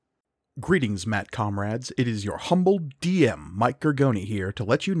Greetings, Matt comrades. It is your humble DM, Mike Gergoni, here to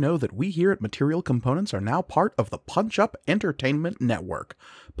let you know that we here at Material Components are now part of the Punch Up Entertainment Network.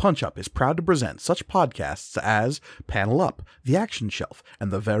 Punch Up is proud to present such podcasts as Panel Up, The Action Shelf,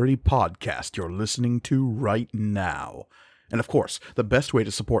 and the very podcast you're listening to right now. And of course, the best way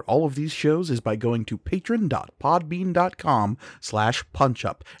to support all of these shows is by going to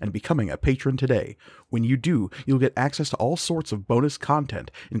patron.podbean.com/punchup and becoming a patron today. When you do, you'll get access to all sorts of bonus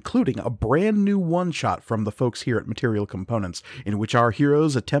content, including a brand new one-shot from the folks here at Material Components, in which our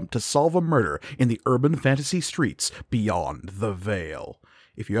heroes attempt to solve a murder in the urban fantasy streets beyond the Veil.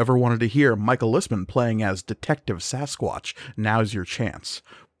 If you ever wanted to hear Michael Listman playing as Detective Sasquatch, now's your chance.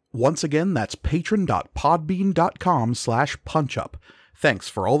 Once again, that's patron.podbean.com/punchup. Thanks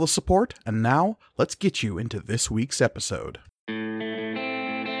for all the support, and now let's get you into this week's episode.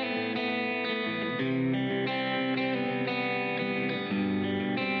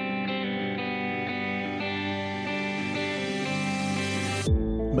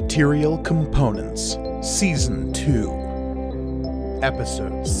 Material Components, Season 2,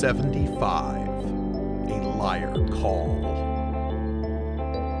 Episode 75, A Liar Call.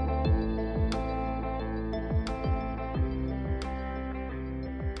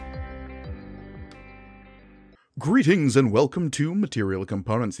 Greetings and welcome to Material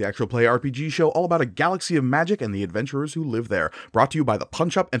Components, the actual play RPG show all about a galaxy of magic and the adventurers who live there, brought to you by the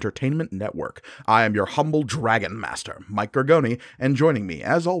Punch Up Entertainment Network. I am your humble dragon master, Mike Gergoni, and joining me,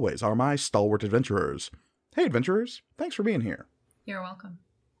 as always, are my stalwart adventurers. Hey, adventurers, thanks for being here. You're welcome.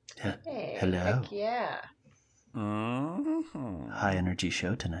 Hey, Hello. Heck yeah. High energy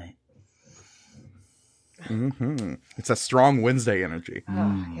show tonight. It's a strong Wednesday energy.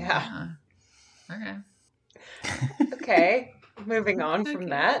 Oh, yeah. Okay. Okay, moving on from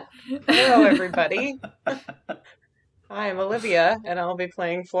that. Hello, everybody. I am Olivia, and I'll be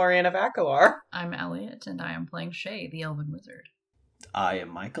playing Florian of Akoar. I'm Elliot, and I am playing Shay, the Elven Wizard. I am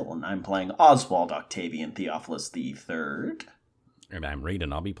Michael, and I'm playing Oswald Octavian Theophilus III. And I'm Reed,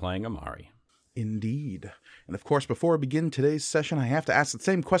 and I'll be playing Amari. Indeed. And of course, before I begin today's session, I have to ask the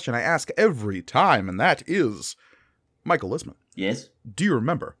same question I ask every time, and that is, Michael Listman. Yes? Do you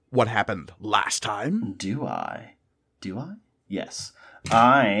remember what happened last time? Do I? Yes.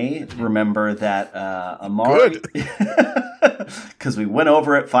 I remember that Amari... Good. Because we went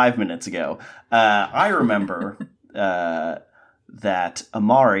over it 5 minutes ago. I remember that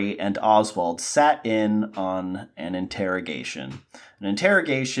Amari and Oswald sat in on an interrogation. An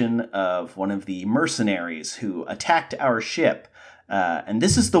interrogation of one of the mercenaries who attacked our ship. And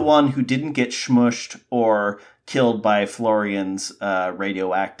this is the one who didn't get smushed or killed by Florian's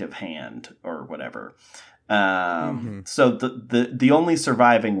radioactive hand or whatever. So the only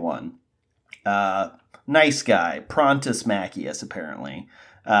surviving one, nice guy, Prontus Macius, apparently,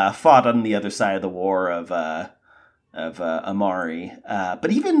 fought on the other side of the war of Amari.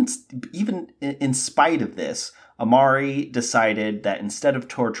 But even in spite of this, Amari decided that instead of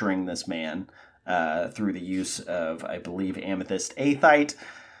torturing this man through the use of, I believe, amethyst aethite,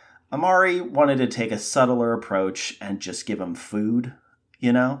 Amari wanted to take a subtler approach and just give him food,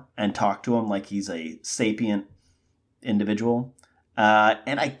 and talk to him like he's a sapient individual.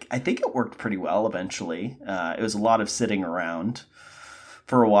 And I think it worked pretty well eventually. It was a lot of sitting around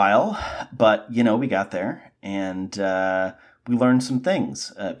for a while, but, we got there and we learned some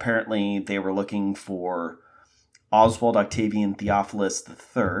things. Apparently they were looking for Oswald Octavian Theophilus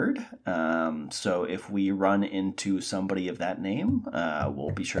III. So if we run into somebody of that name,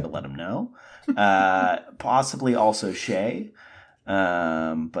 we'll be sure to let him know. Possibly also Shay.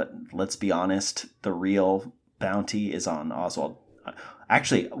 But let's be honest, the real bounty is on Oswald.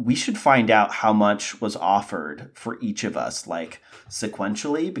 Actually, we should find out how much was offered for each of us,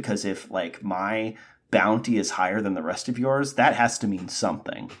 sequentially, because if, my bounty is higher than the rest of yours, that has to mean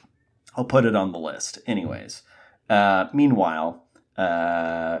something. I'll put it on the list. Anyways. Meanwhile,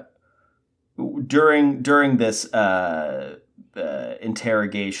 during this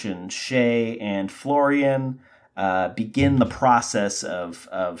interrogation, Shay and Florian begin the process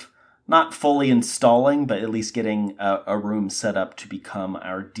of not fully installing, but at least getting a room set up to become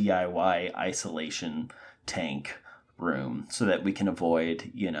our DIY isolation tank room, so that we can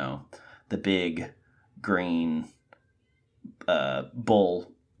avoid, the big green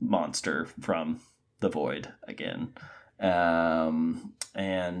bull monster from the void again. And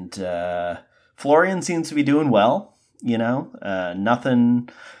Florian seems to be doing well, nothing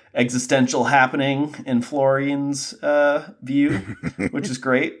existential happening in Florian's view, which is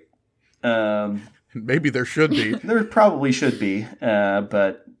great. Maybe there should be. There probably should be,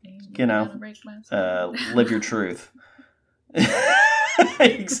 but live your truth.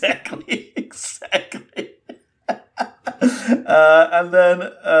 Exactly. And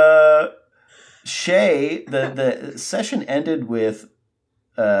then Shay, the session ended with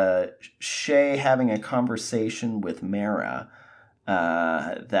Shay having a conversation with Mara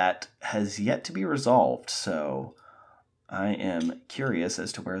that has yet to be resolved. So I am curious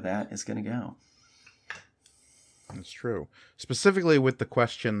as to where that is going to go. That's true. Specifically with the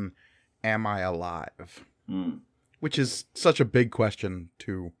question, am I alive? Which is such a big question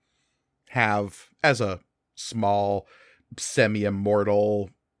to have as a small, semi-immortal,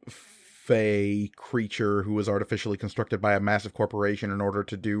 fey creature who was artificially constructed by a massive corporation in order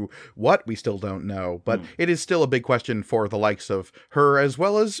to do what we still don't know. But it is still a big question for the likes of her as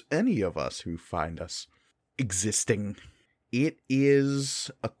well as any of us who find us existing. It is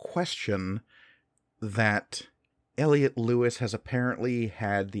a question that Elliot Lewis has apparently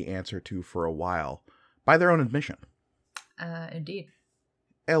had the answer to for a while, by their own admission. Indeed.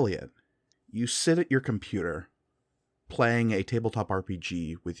 Elliot, you sit at your computer playing a tabletop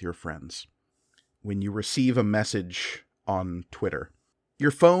RPG with your friends when you receive a message on Twitter. Your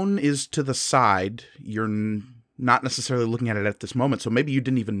phone is to the side. You're not necessarily looking at it at this moment, so maybe you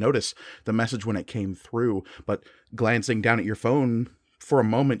didn't even notice the message when it came through, but glancing down at your phone for a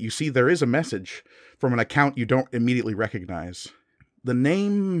moment, you see there is a message from an account you don't immediately recognize. The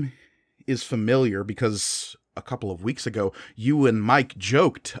name is familiar because a couple of weeks ago, you and Mike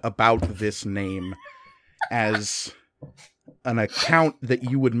joked about this name as an account that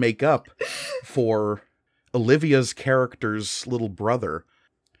you would make up for Olivia's character's little brother.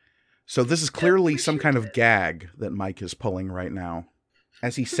 So this is clearly some kind of gag that Mike is pulling right now,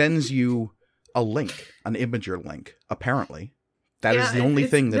 as he sends you a link, an Imager link, apparently. That is the only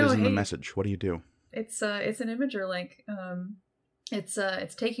thing that is in the message. What do you do? It's an Imager link.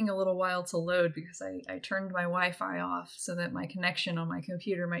 It's taking a little while to load because I turned my Wi-Fi off so that my connection on my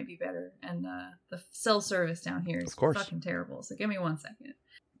computer might be better, and the cell service down here is fucking terrible. So give me 1 second.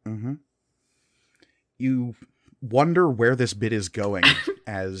 Mm-hmm. You wonder where this bit is going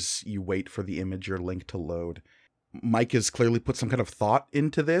as you wait for the Imager link to load. Mike has clearly put some kind of thought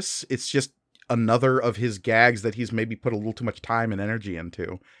into this. It's just another of his gags that he's maybe put a little too much time and energy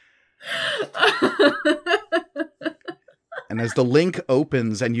into. And as the link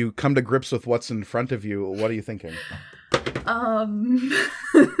opens and you come to grips with what's in front of you, what are you thinking?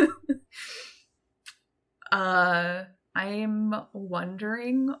 I'm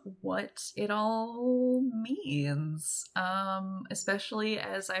wondering what it all means. Especially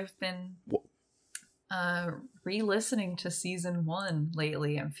as I've been re-listening to season 1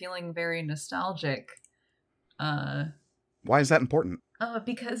 lately. I'm feeling very nostalgic. Why is that important?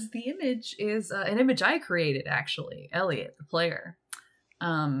 Because the image is an image I created, actually. Elliot, the player.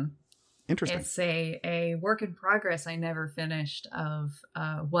 Interesting. It's a work in progress I never finished of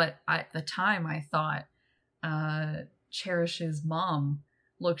what at the time I thought Cherish's mom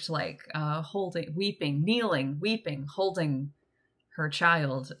looked like, kneeling, weeping, holding her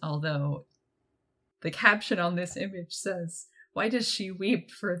child. Although the caption on this image says, "Why does she weep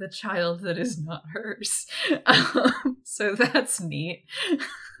for the child that is not hers?" So that's neat.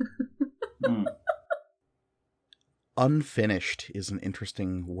 Unfinished is an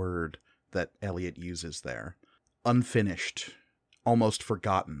interesting word that Elliot uses there. Unfinished, almost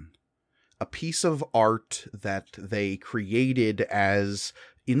forgotten. A piece of art that they created as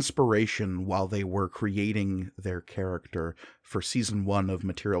inspiration while they were creating their character for season 1 of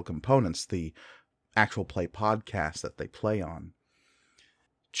Material Components, the actual play podcast that they play on.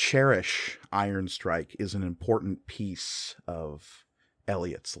 Cherish Iron Strike is an important piece of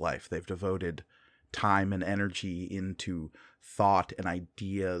Elliot's life. They've devoted time and energy into thought and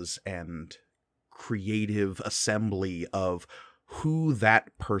ideas and creative assembly of who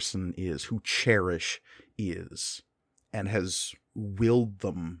that person is, who Cherish is, and has willed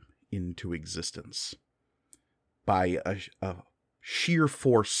them into existence by a sheer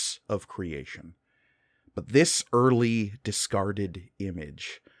force of creation. But this early discarded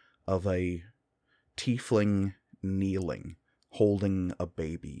image of a tiefling kneeling, holding a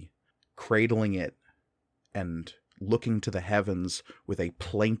baby, cradling it, and looking to the heavens with a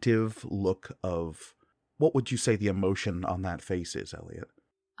plaintive look of, what would you say the emotion on that face is, Elliot?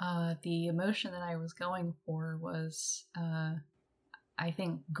 The emotion that I was going for was, I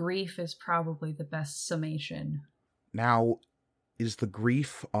think grief is probably the best summation. Now, is the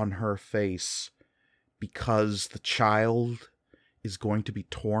grief on her face because the child is going to be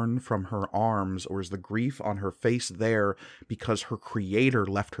torn from her arms, or is the grief on her face there because her creator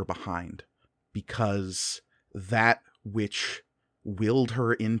left her behind? Because that which willed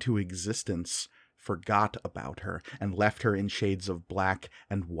her into existence forgot about her and left her in shades of black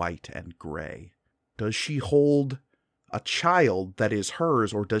and white and gray? Does she hold a child that is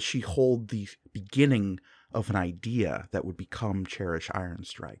hers, or does she hold the beginning of an idea that would become Cherish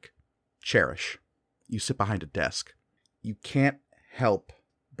Ironstrike? Cherish, you sit behind a desk. You can't help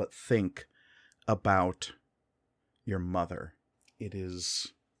but think about your mother. It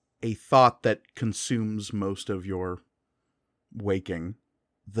is a thought that consumes most of your waking.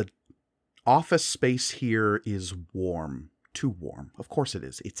 The office space here is warm. Too warm. Of course it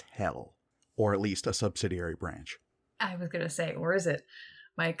is. It's hell. Or at least a subsidiary branch. I was going to say, or is it,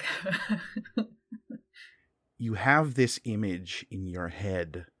 Mike? You have this image in your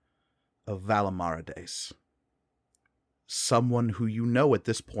head of Valamarades. Someone who you know at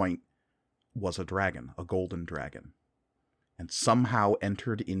this point was a dragon, a golden dragon, and somehow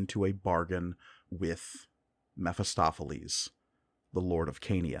entered into a bargain with Mephistopheles, the Lord of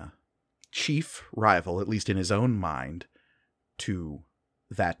Cania, chief rival, at least in his own mind, to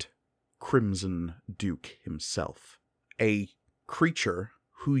that Crimson Duke himself. A creature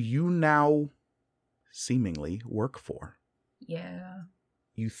who you now seemingly work for. Yeah.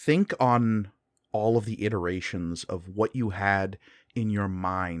 You think on all of the iterations of what you had in your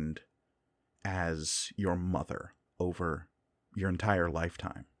mind as your mother over your entire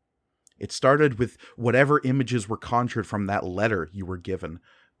lifetime. It started with whatever images were conjured from that letter you were given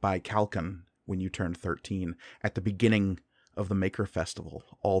by Kalkan when you turned 13 at the beginning of the Maker Festival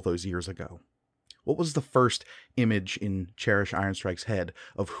all those years ago. What was the first image in Cherish Ironstrike's head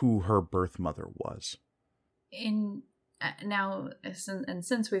of who her birth mother was? Now,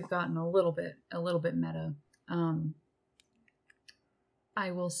 since we've gotten a little bit meta,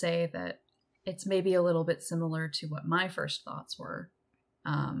 I will say that it's maybe a little bit similar to what my first thoughts were.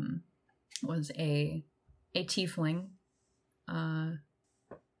 Was a tiefling that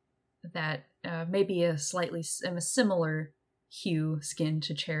maybe a similar hue skin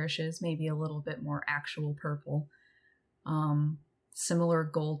to Cherish's, maybe a little bit more actual purple, similar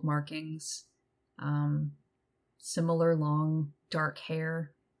gold markings, similar long dark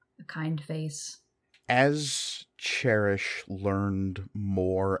hair, a kind face. As Cherish learned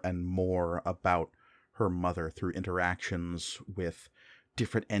more and more about her mother through interactions with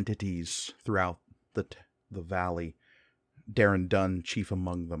different entities throughout the valley, Darren Dunn chief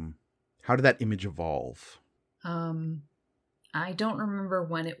among them, how did that image evolve? I don't remember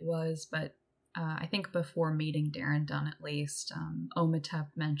when it was, but I think before meeting Darren Dunn at least, Omatep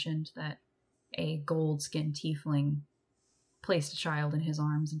mentioned that a gold-skinned tiefling placed a child in his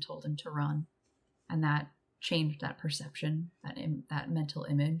arms and told him to run. And that changed that perception, that mental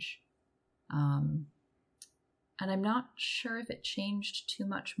image. And I'm not sure if it changed too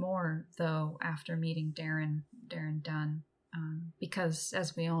much more, though, after meeting Darren Dunn. Because,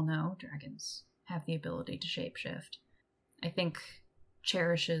 as we all know, dragons have the ability to shapeshift. I think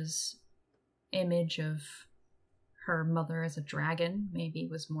Cherish's image of her mother as a dragon maybe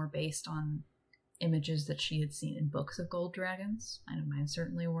was more based on images that she had seen in books of gold dragons. I know mine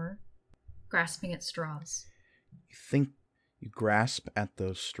certainly were. Grasping at straws. You think you grasp at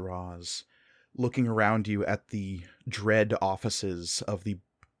those straws, looking around you at the dread offices of the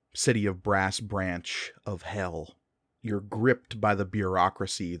City of Brass branch of Hell. You're gripped by the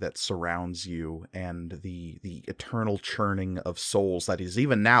bureaucracy that surrounds you and the eternal churning of souls that is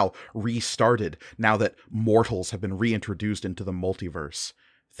even now restarted, now that mortals have been reintroduced into the multiverse,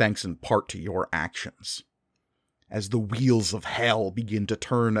 thanks in part to your actions. As the wheels of hell begin to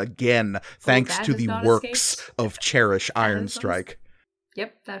turn again, thanks to the works of Cherish Ironstrike.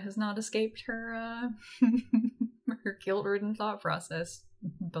 Yep, that has not escaped her her guilt-ridden thought process.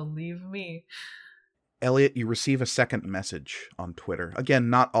 Believe me. Elliot, you receive a second message on Twitter. Again,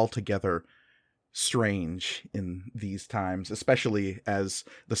 not altogether strange in these times, especially as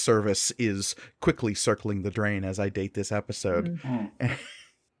the service is quickly circling the drain as I date this episode. Mm-hmm.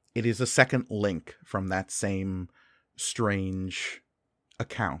 It is a second link from that same strange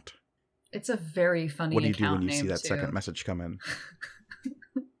account. It's a very funny account. What do you do when you see that too. Second message come in?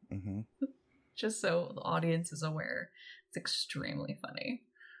 Mm-hmm. Just so the audience is aware, it's extremely funny.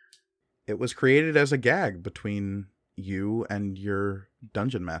 It was created as a gag between you and your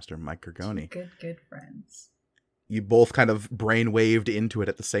dungeon master, Mike Gergoni. Good friends. You both kind of brainwaved into it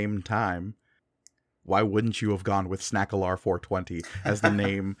at the same time. Why wouldn't you have gone with Snackalar 420 as the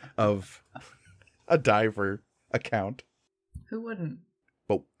name of a diver account? Who wouldn't?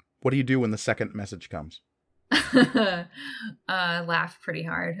 But what do you do when the second message comes? Laugh pretty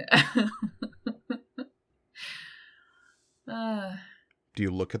hard. Do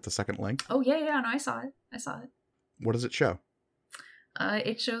you look at the second link? Oh, yeah, no, I saw it. What does it show?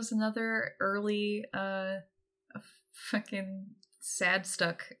 It shows another early, fucking sad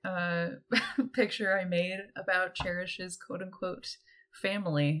stuck picture I made about Cherish's quote-unquote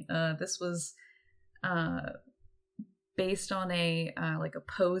family. This was based on a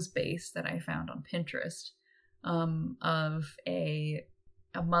pose base that I found on Pinterest of a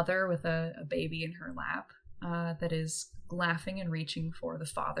mother with a baby in her lap that is laughing and reaching for the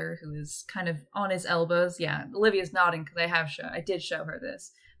father, who is kind of on his elbows. Yeah, Olivia's nodding because I did show her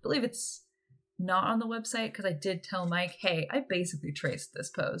this. I believe it's not on the website because I did tell Mike, hey, I basically traced this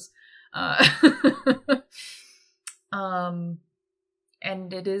pose.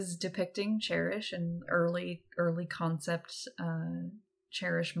 And it is depicting Cherish, an early concept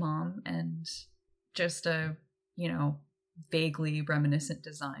Cherish mom, and just a, vaguely reminiscent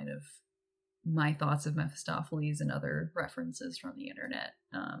design of my thoughts of Mephistopheles and other references from the internet.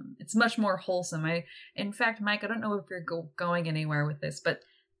 It's much more wholesome. In fact, Mike, I don't know if you're going anywhere with this, but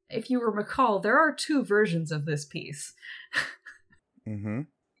if you recall, there are 2 versions of this piece. Mm-hmm.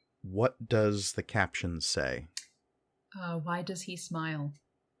 What does the caption say? Why does he smile?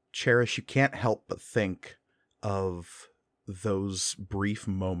 Cherish, you can't help but think of those brief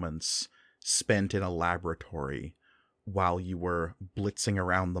moments spent in a laboratory while you were blitzing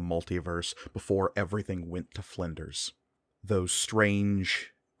around the multiverse before everything went to flinders. Those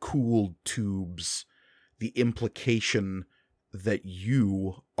strange, cooled tubes, the implication that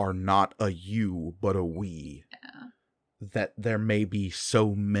you are not a you, but a we. Yeah. That there may be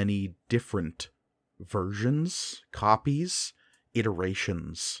so many different versions, copies,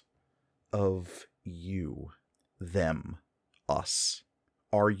 iterations of you, them, us.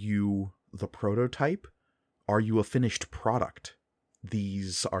 Are you the prototype? Are you a finished product?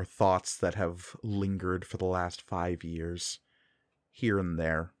 These are thoughts that have lingered for the last 5 years, here and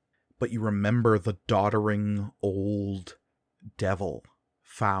there. But you remember the doddering old devil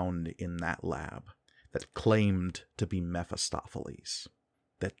found in that lab that claimed to be Mephistopheles,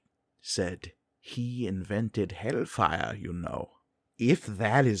 that said he invented hellfire, If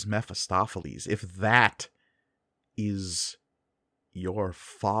that is Mephistopheles, if that is your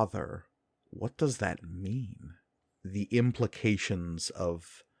father, what does that mean? The implications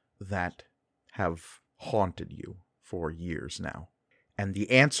of that have haunted you for years now. And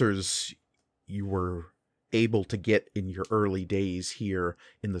the answers you were able to get in your early days here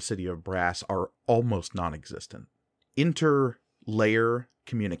in the City of Brass are almost non-existent. Inter-layer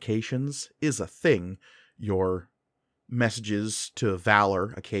communications is a thing. Your messages to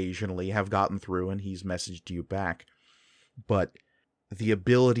Valor occasionally have gotten through, and he's messaged you back. But the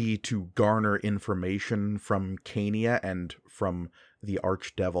ability to garner information from Cania and from the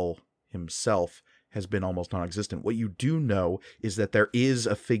Archdevil himself has been almost non-existent. What you do know is that there is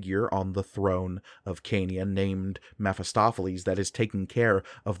a figure on the throne of Cania named Mephistopheles that is taking care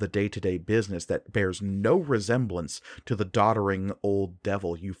of the day-to-day business that bears no resemblance to the doddering old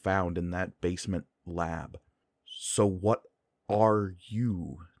devil you found in that basement lab. So what are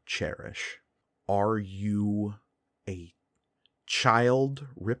you, Cherish? Are you a child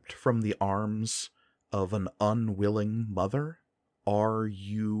ripped from the arms of an unwilling mother? Are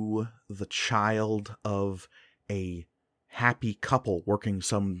you the child of a happy couple working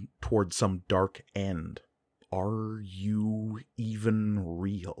towards some dark end? Are you even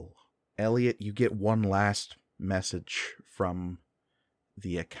real? Elliot, you get one last message from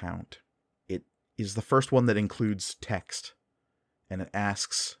the account. It is the first one that includes text, and it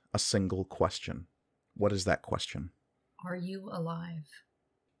asks a single question. What is that question? Are you alive?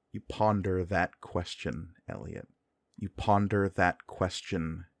 You ponder that question, Elliot. You ponder that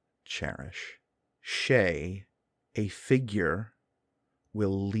question, Cherish. Shay, a figure,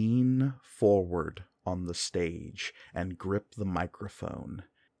 will lean forward on the stage and grip the microphone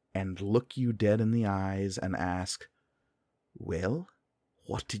and look you dead in the eyes and ask, "Well,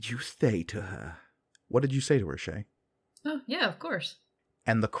 what did you say to her?" What did you say to her, Shay? Oh, yeah, of course.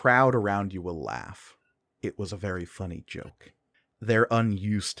 And the crowd around you will laugh. It was a very funny joke. They're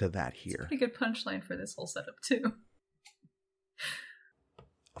unused to that here. Pretty good punchline for this whole setup, too.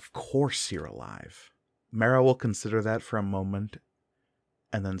 Of course you're alive. Mara will consider that for a moment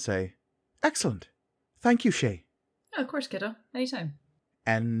and then say, "Excellent. Thank you, Shay." Oh, of course, kiddo. Anytime.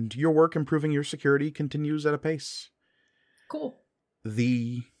 And your work improving your security continues at a pace. Cool.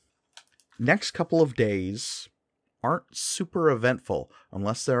 The next couple of days aren't super eventful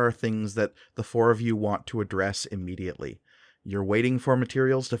unless there are things that the 4 of you want to address immediately. You're waiting for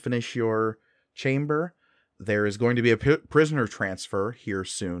materials to finish your chamber. There is going to be a prisoner transfer here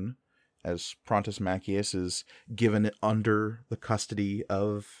soon, as Prontus Macius is given under the custody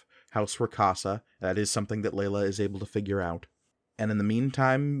of House Rakasa. That is something that Layla is able to figure out. And in the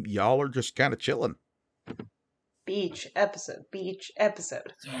meantime, y'all are just kind of chilling. Beach episode.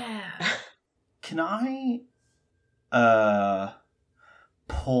 Yeah. Can I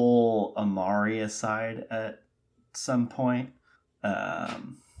pull Amari aside at some point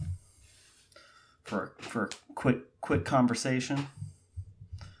for a quick conversation?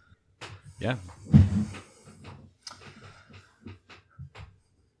 Yeah.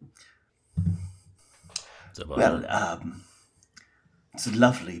 Well, it's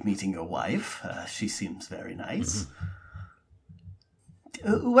lovely meeting your wife. She seems very nice.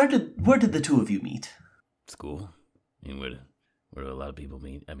 Where did the two of you meet? School. I mean, where do a lot of people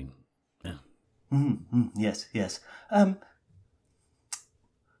meet? I mean, yeah. Yes.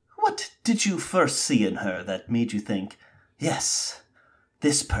 What did you first see in her that made you think, yes,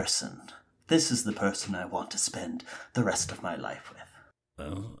 this is the person I want to spend the rest of my life with?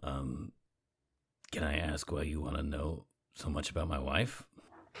 Well, can I ask why you want to know so much about my wife?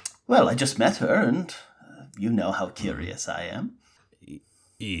 Well, I just met her, and you know how curious I am.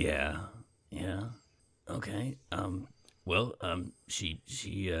 Yeah. Okay. Well, she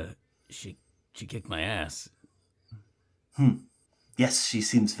kicked my ass. Yes, she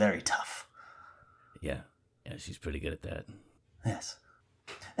seems very tough. Yeah, she's pretty good at that. Yes.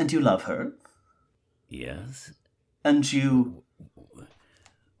 And you love her? Yes. And you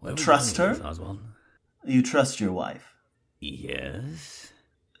trust her? Oswald? You trust your wife? Yes.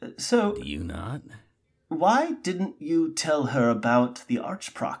 So, do you not? Why didn't you tell her about the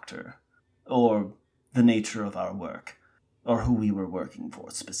Archproctor? Or the nature of our work? Or who we were working for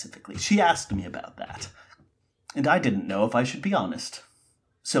specifically? She asked me about that. And I didn't know if I should be honest.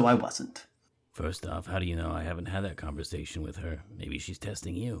 So I wasn't. First off, how do you know I haven't had that conversation with her? Maybe she's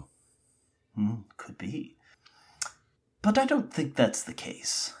testing you. Could be. But I don't think that's the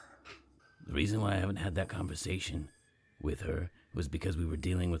case. The reason why I haven't had that conversation with her was because we were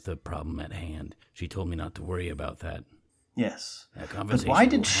dealing with the problem at hand. She told me not to worry about that. Yes. That conversation But why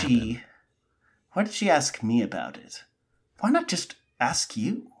did she ask me about it? Why not just ask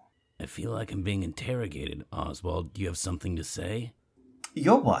you? I feel like I'm being interrogated, Oswald. Do you have something to say?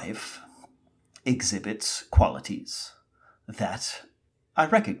 Your wife exhibits qualities that I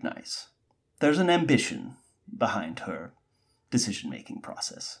recognize. There's an ambition behind her decision-making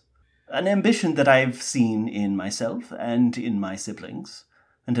process. An ambition that I've seen in myself and in my siblings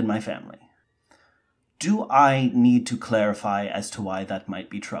and in my family. Do I need to clarify as to why that might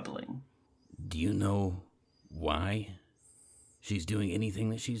be troubling? Do you know why she's doing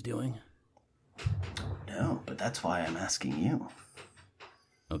anything that she's doing? No, but that's why I'm asking you.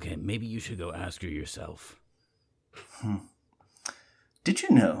 Okay, maybe you should go ask her yourself. Did you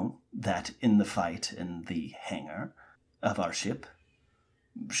know that in the fight in the hangar of our ship,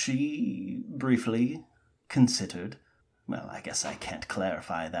 she briefly considered, well, I guess I can't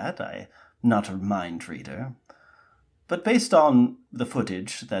clarify that, I'm not a mind reader, but based on the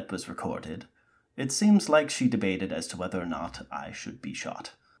footage that was recorded, it seems like she debated as to whether or not I should be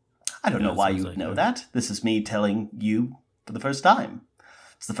shot. I don't know why you would know that. This is me telling you for the first time.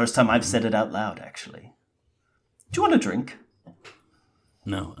 It's the first time I've said it out loud, actually. Do you want a drink?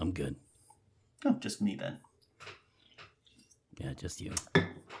 No, I'm good. Oh, just me then. Yeah, just you.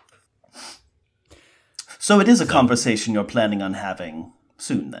 So it is a conversation you're planning on having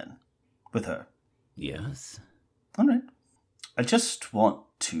soon, then, with her? Yes. All right. I just want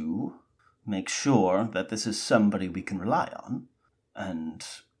to make sure that this is somebody we can rely on, and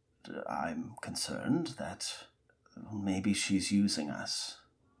I'm concerned that maybe she's using us.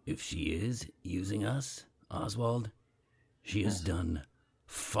 If she is using us, Oswald, she has done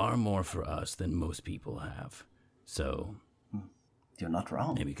far more for us than most people have. So, you're not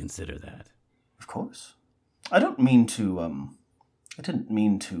wrong. Maybe consider that. Of course. I didn't mean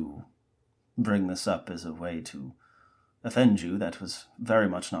to bring this up as a way to offend you. That was very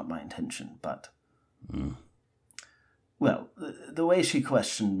much not my intention, but... Well, the way she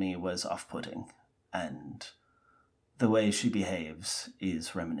questioned me was off-putting, and the way she behaves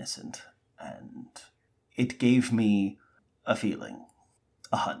is reminiscent, and it gave me a feeling,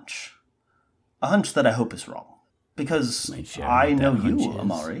 a hunch that I hope is wrong, because I know you,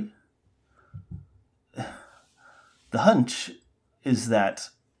 Amari. The hunch is that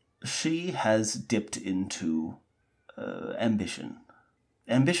she has dipped into ambition.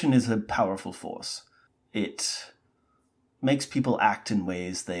 Ambition is a powerful force. It makes people act in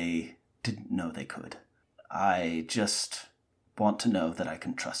ways they didn't know they could. I just want to know that I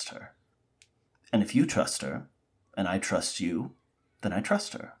can trust her. And if you trust her, and I trust you, then I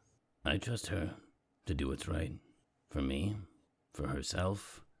trust her. I trust her to do what's right. For me, for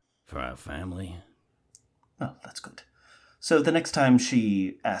herself, for our family. Well, that's good. So the next time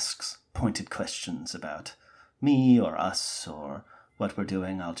she asks pointed questions about me or us or what we're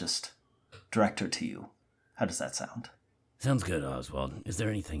doing, I'll just direct her to you. How does that sound? Sounds good, Oswald. Is there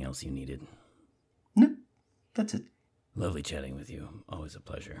anything else you needed? No, that's it. Lovely chatting with you. Always a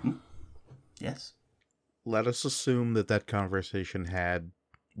pleasure. Yes. Let us assume that conversation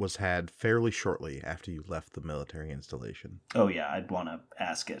was had fairly shortly after you left the military installation. Oh yeah, I'd want to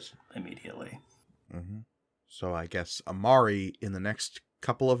ask it immediately. Mm-hmm. So I guess Amari, in the next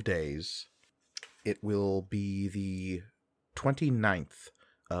couple of days, it will be the 29th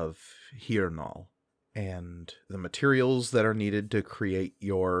of Hirnal, and the materials that are needed to create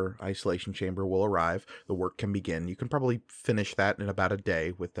your isolation chamber will arrive. The work can begin. You can probably finish that in about a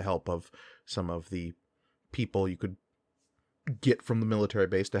day with the help of some of the people you could get from the military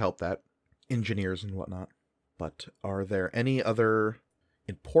base to help that, engineers and whatnot. But are there any other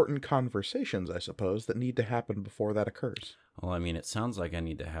important conversations, I suppose, that need to happen before that occurs? Well, I mean, it sounds like I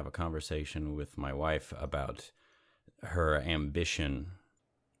need to have a conversation with my wife about her ambition.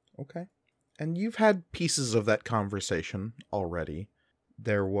 Okay. And you've had pieces of that conversation already.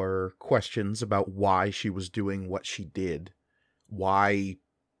 There were questions about why she was doing what she did. Why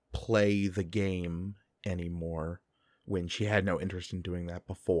play the game anymore when she had no interest in doing that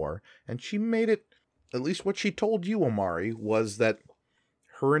before. And she made it, at least what she told you, Amari, was that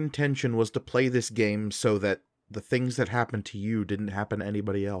her intention was to play this game so that the things that happened to you didn't happen to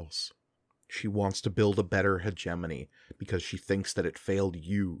anybody else. She wants to build a better hegemony because she thinks that it failed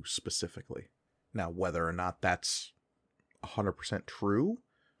you specifically. Now, whether or not that's 100% true,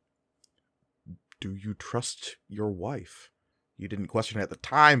 do you trust your wife? You didn't question it at the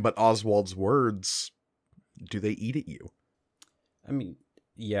time, but Oswald's words, do they eat at you? I mean,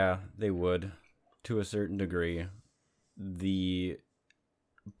 yeah, they would, to a certain degree. The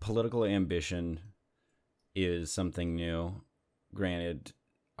political ambition is something new. Granted,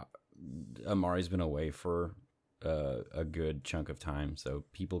 Amari's been away for a good chunk of time, so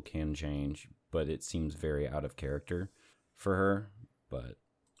people can change, but it seems very out of character for her, but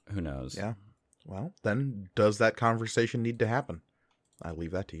who knows? Yeah. Well, then does that conversation need to happen? I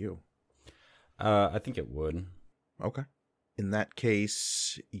leave that to you. I think it would. Okay. In that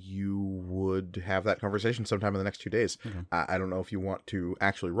case, you would have that conversation sometime in the next 2 days. Okay. I don't know if you want to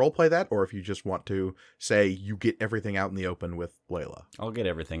actually roleplay that, or if you just want to say you get everything out in the open with Layla. I'll get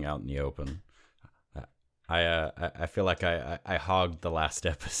everything out in the open. I feel like I hogged the last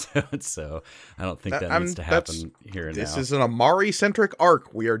episode, so I don't think that needs to happen here and now. This is an Amari-centric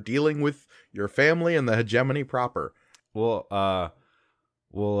arc. We are dealing with your family and the hegemony proper. We'll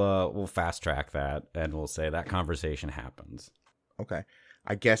fast track that, and we'll say that conversation happens. Okay.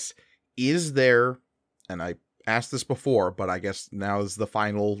 I guess, is there, and I asked this before, but I guess now is the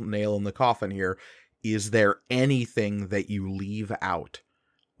final nail in the coffin here, is there anything that you leave out?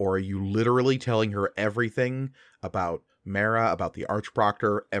 Or are you literally telling her everything about Mara, about the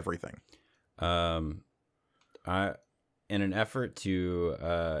Archproctor, everything? In an effort to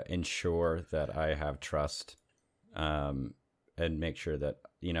ensure that I have trust, and make sure that,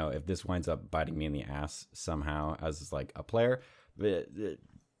 you know, if this winds up biting me in the ass somehow as like a player,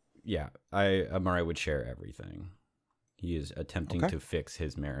 Amari would share everything. He is attempting to fix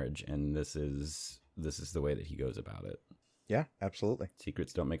his marriage, and this is the way that he goes about it. Yeah, absolutely.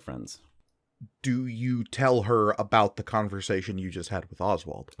 Secrets don't make friends. Do you tell her about the conversation you just had with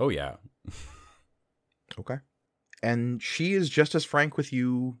Oswald? Oh, yeah. Okay. And she is just as frank with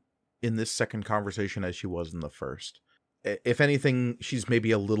you in this second conversation as she was in the first. If anything, she's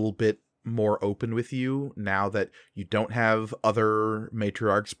maybe a little bit more open with you now that you don't have other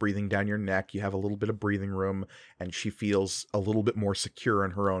matriarchs breathing down your neck. You have a little bit of breathing room, and she feels a little bit more secure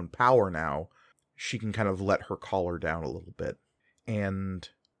in her own power now. She can kind of let her collar down a little bit. And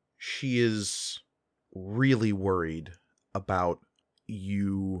she is really worried about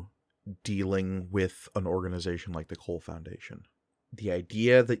you dealing with an organization like the Cole Foundation. The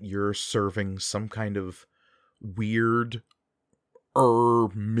idea that you're serving some kind of weird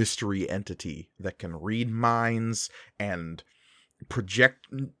mystery entity that can read minds and project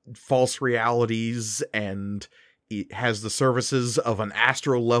false realities, and it has the services of an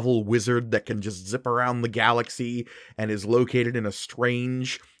astral level wizard that can just zip around the galaxy and is located in a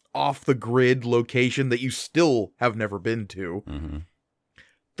strange off the grid location that you still have never been to. Mm-hmm.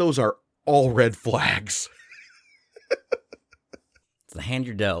 Those are all red flags. It's the hand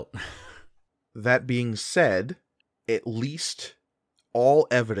you're dealt. That being said, at least all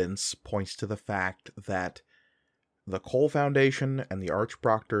evidence points to the fact that the Cole Foundation and the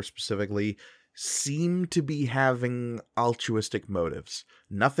Archproctor specifically seem to be having altruistic motives.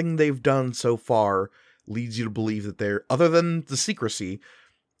 Nothing they've done so far leads you to believe that there, other than the secrecy,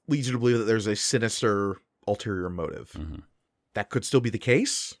 leads you to believe that there's a sinister ulterior motive. Mm-hmm. That could still be the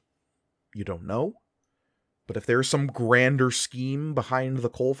case. You don't know. But if there's some grander scheme behind the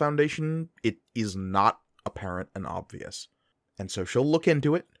Cole Foundation, it is not apparent and obvious. And so she'll look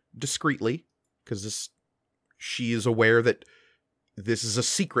into it discreetly, because she is aware that this is a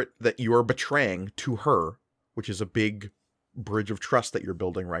secret that you are betraying to her, which is a big bridge of trust that you're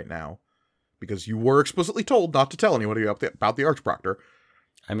building right now. Because you were explicitly told not to tell anybody about the Archproctor.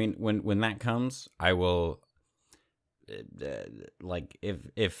 I mean, when that comes, I will... like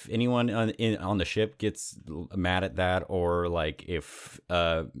if anyone on the ship gets mad at that, or like if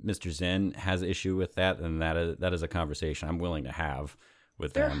Mr. Zen has issue with that, then that is a conversation I'm willing to have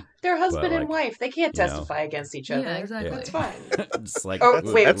with them. They're husband But, and wife. They can't testify against each other. Yeah, exactly. That's fine. It's like, Oh,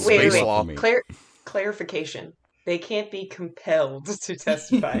 wait. law. Clarification. They can't be compelled to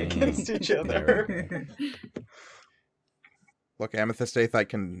testify against each other. Look, Amethyst Aethite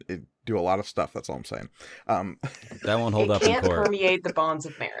can do a lot of stuff, that's all I'm saying. That won't hold It up in can't court. permeate the bonds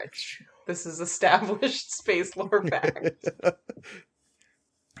of marriage. This is established space lore fact.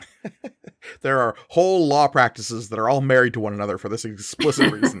 There are whole law practices that are all married to one another for this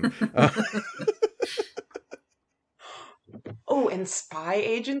explicit reason. Oh, and spy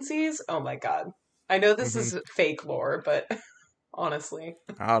agencies? Oh my god. I know this is fake lore, but honestly.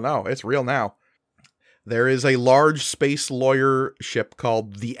 Oh no, it's real now. There is a large space lawyer ship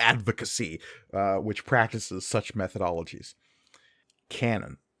called the Advocacy, which practices such methodologies.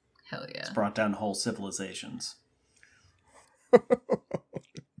 Canon. Hell yeah. It's brought down whole civilizations.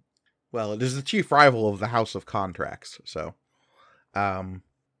 Well, it is the chief rival of the House of Contracts, so. All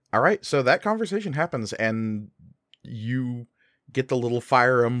right, so that conversation happens, and you get the little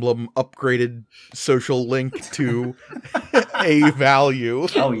Fire Emblem upgraded social link to a value.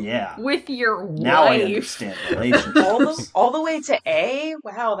 Oh, yeah. With your wife. Now I understand relations. all the way to A?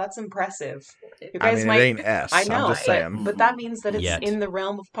 Wow, that's impressive. You I guys mean, might... it ain't S. I know, I'm just saying. but that means that it's Yet. in the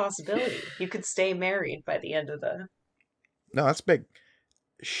realm of possibility. You could stay married by the end of the... No, that's big.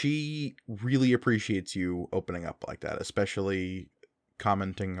 She really appreciates you opening up like that, especially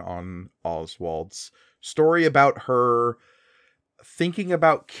commenting on Oswald's story about her thinking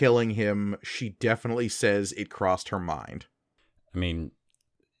about killing him. She definitely says it crossed her mind. I mean,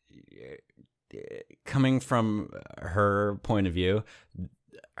 coming from her point of view,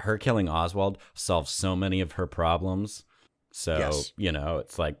 her killing Oswald solves so many of her problems. So, Yes.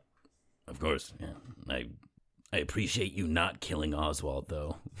 It's like, of course, yeah, I appreciate you not killing Oswald,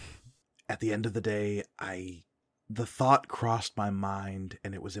 though. At the end of the day, the thought crossed my mind,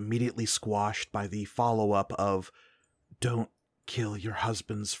 and it was immediately squashed by the follow-up of, don't kill your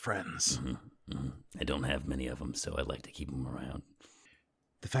husband's friends. Mm-hmm. Mm-hmm. I don't have many of them, so I like to keep them around.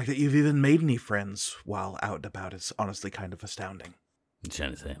 The fact that you've even made any friends while out and about is honestly kind of astounding. I'm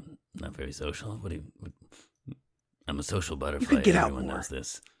trying to say I'm not very social. I'm a social butterfly. could get out Everyone more. knows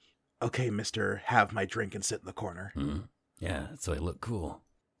this. Okay, mister, have my drink and sit in the corner. Mm-hmm. Yeah, so I look cool.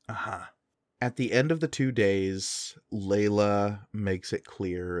 Uh-huh. At the end of the 2 days, Layla makes it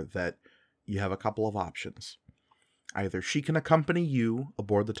clear that you have a couple of options. Either she can accompany you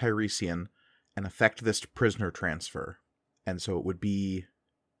aboard the Tiresian and effect this prisoner transfer. And so it would be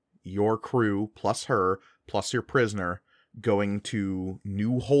your crew plus her plus your prisoner going to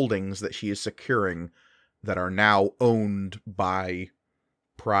new holdings that she is securing that are now owned by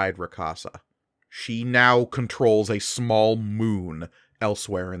Pride Rakasa. She now controls a small moon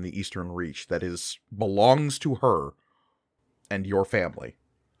elsewhere in the Eastern Reach that belongs to her and your family.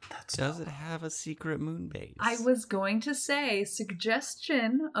 Does it have a secret moon base? I was going to say,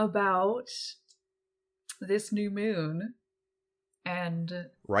 suggestion about this new moon, and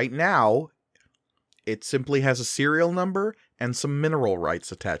Right now, it simply has a serial number and some mineral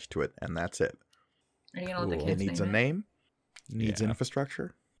rights attached to it, and that's it. are you gonna let the Cool. kids It needs a name name, needs Yeah.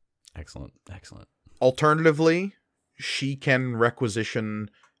 infrastructure. Excellent. Alternatively, she can requisition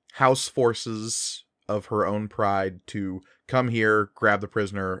house forces of her own pride to come here, grab the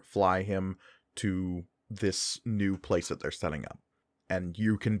prisoner, fly him to this new place that they're setting up. And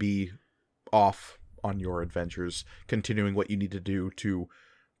you can be off on your adventures, continuing what you need to do to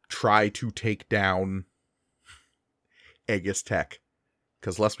try to take down Aegis Tech.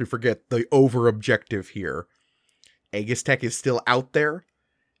 Because lest we forget the over objective here. Aegis Tech is still out there.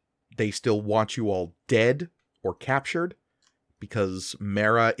 They still want you all dead or captured because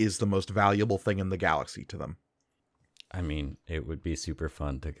Mara is the most valuable thing in the galaxy to them. I mean, it would be super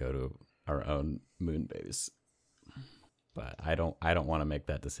fun to go to our own moon base, but I don't want to make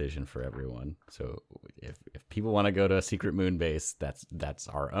that decision for everyone. So if people want to go to a secret moon base, that's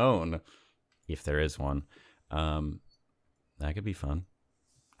our own. if there is one. That could be fun.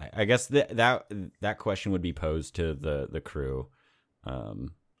 I guess that question would be posed to the crew.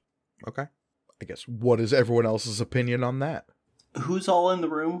 Okay. I guess, what is everyone else's opinion on that? Who's all in the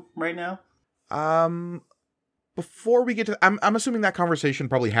room right now? Before we get to... I'm assuming that conversation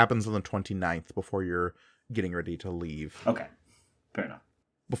probably happens on the 29th before you're getting ready to leave. Okay. Fair enough.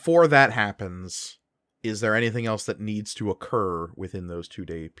 Before that happens, is there anything else that needs to occur within those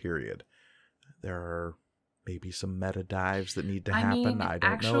 2-day period? There are maybe some meta dives that need to happen. I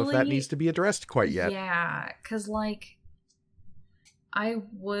don't know if that needs to be addressed quite yet. Yeah, because, like, I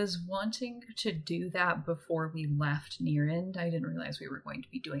was wanting to do that before we left Nearend. I didn't realize we were going to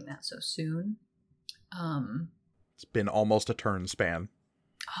be doing that so soon. It's been almost a turn span.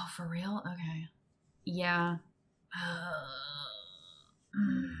 Oh, for real? Okay. Yeah.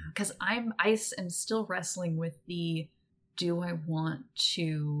 Because I am still wrestling with do I want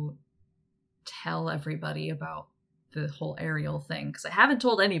to tell everybody about the whole Ariel thing? Because I haven't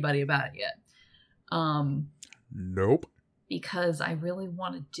told anybody about it yet. Nope. Because I really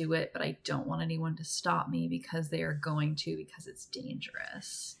want to do it, but I don't want anyone to stop me because they are going to, because it's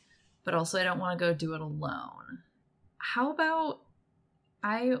dangerous. But also I don't want to go do it alone. How about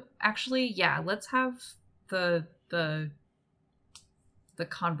let's have the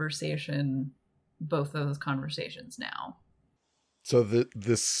conversation, both of those conversations now. So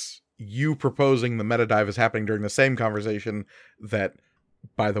you proposing the meta dive is happening during the same conversation that,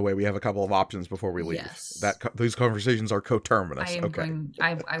 by the way, we have a couple of options before we leave. Yes. These conversations are coterminous.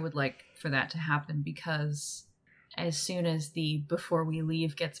 I would like for that to happen, because as soon as the before we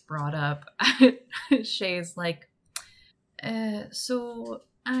leave gets brought up, Shay's like, so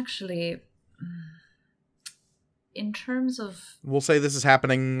actually, in terms of... We'll say this is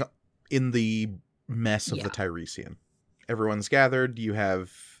happening in the mess of the Tiresian. Everyone's gathered. You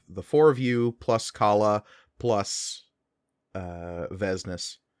have the four of you, plus Kala, plus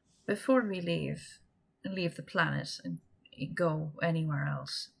Vesnes. Before we leave the planet and go anywhere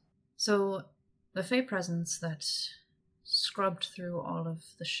else. So, the Fey presence that scrubbed through all of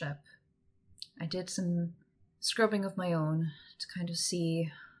the ship, I did some scrubbing of my own to kind of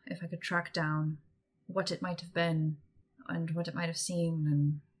see if I could track down what it might have been and what it might have seen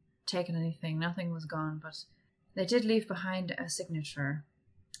and taken anything. Nothing was gone, but they did leave behind a signature.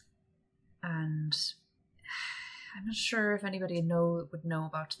 And I'm not sure if anybody would know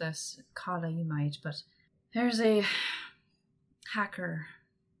about this. Kala, you might, but there's a hacker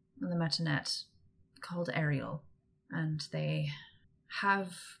on the Metanet called Ariel, and they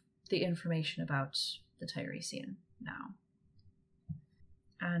have the information about the Tiresian now.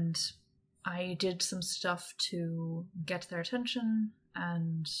 And I did some stuff to get their attention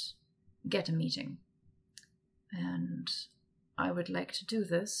and get a meeting. And I would like to do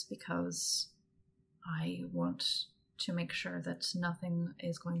this because I want to make sure that nothing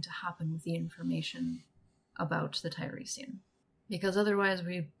is going to happen with the information about the Tiresian. Because otherwise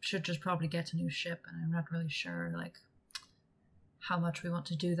we should just probably get a new ship, and I'm not really sure, like, how much we want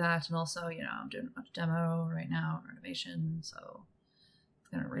to do that. And also, I'm doing a bunch of demo right now, renovation, so it's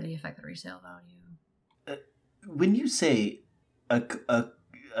going to really affect the resale value. When you say a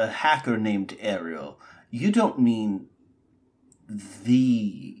hacker named Ariel, you don't mean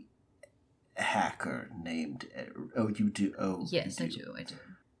the hacker named Ariel. Oh, you do? Oh, yes, I do.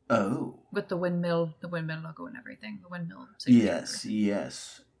 Oh. With the windmill logo and everything. The windmill signature.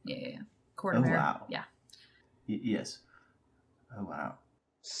 Yes. Yeah. Court of Air. Wow. Yeah. Yes. Oh, wow.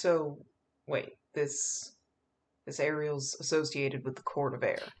 So, wait, this Ariel's associated with the Court of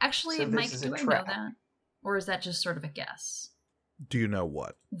Air. Actually, so Mike, do I know that? Or is that just sort of a guess? Do you know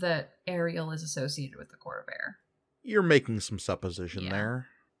what? That Ariel is associated with the Court of Air. You're making some supposition there.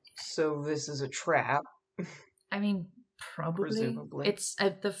 So this is a trap. I mean, probably. Presumably. It's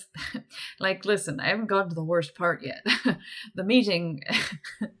at the... listen, I haven't gotten to the worst part yet. The meeting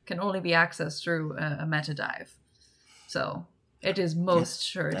can only be accessed through a meta dive. So, it is most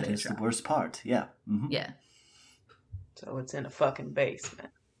sure that is the worst part, yeah. Mm-hmm. Yeah. So it's in a fucking basement.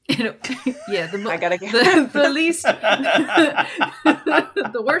 Yeah, I gotta get the least the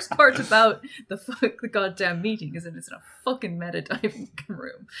worst part about the goddamn meeting is that it's in a fucking meta diving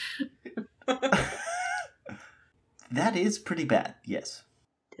room. That is pretty bad, yes.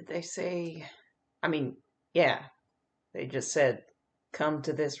 Did they say... I mean, yeah. They just said, come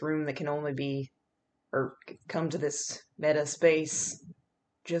to this room that can only be... Or come to this meta space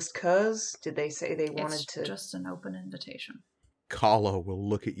just 'cause? Did they say they wanted to... It's just an open invitation. Kala will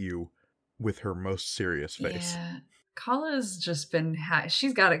look at you with her most serious face. Yeah. Kala's just been...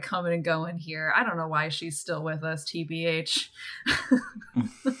 she's got it coming and going here. I don't know why she's still with us, TBH.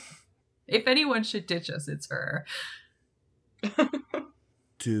 If anyone should ditch us, it's her.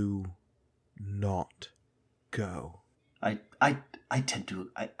 Do not go. I tend to.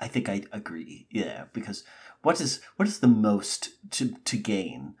 I think I agree. Yeah, because what is the most to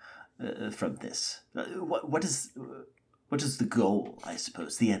gain from this? What is the goal? I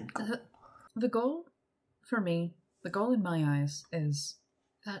suppose the end goal. The goal, for me, the goal in my eyes is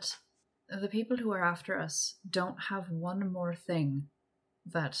that the people who are after us don't have one more thing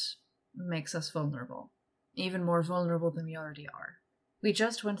that makes us vulnerable, even more vulnerable than we already are. We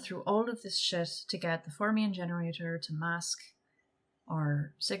just went through all of this shit to get the Formian generator to mask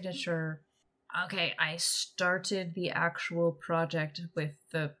our signature. Okay, I started the actual project with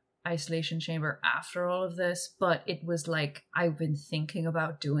the isolation chamber after all of this, but it was like I've been thinking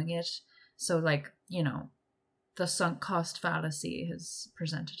about doing it. So, like, you know, the sunk cost fallacy has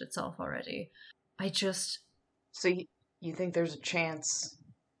presented itself already. So you think there's a chance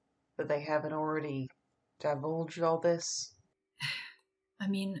that they haven't already divulged all this? I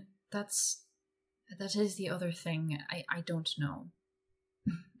mean, that is the other thing. I don't know.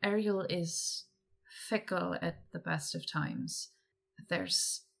 Ariel is fickle at the best of times.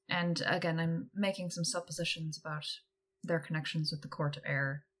 And again, I'm making some suppositions about their connections with the Court of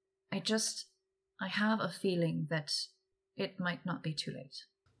Air. I have a feeling that it might not be too late.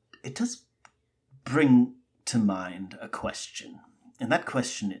 It does bring to mind a question, and the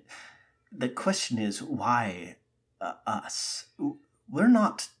question is why us? We're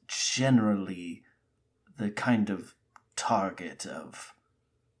not generally the kind of target of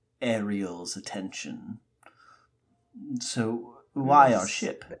Ariel's attention. So why our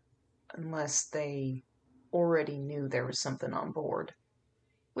ship? Unless they already knew there was something on board.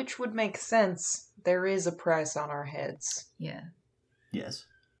 Which would make sense. There is a price on our heads. Yeah. Yes.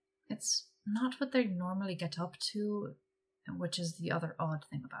 It's not what they normally get up to, which is the other odd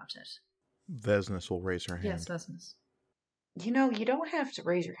thing about it. Vesnes will raise her hand. Yes, Vesnes. You know, you don't have to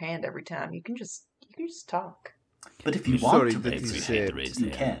raise your hand every time. You can just talk. But if you Sorry, want that to, is, We had to raise you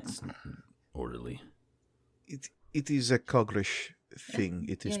the can. hands. Orderly. It is a Cogrish thing.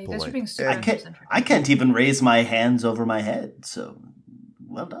 It is Yeah, you guys are polite. being super I can't. ethnocentric. I can't even raise my hands over my head. So,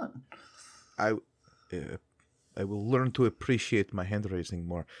 well done. I will learn to appreciate my hand raising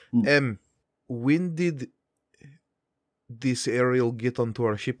more. Mm. When did this Ariel get onto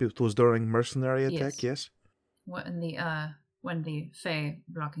our ship? It was during mercenary attack, yes? When the Fey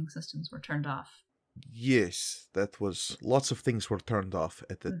blocking systems were turned off. Yes, that was. Lots of things were turned off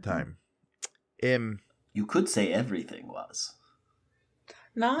at that time. You could say everything was.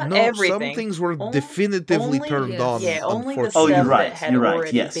 Not No, everything. some things were Only- definitively only- turned yes. on. Yeah, only the unfortunately. stuff Oh, you're right, that had you're right,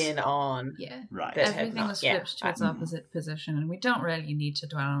 already yes. been on. Yeah. Right. That had Everything not- was yeah, flipped to its opposite position, and we don't really need to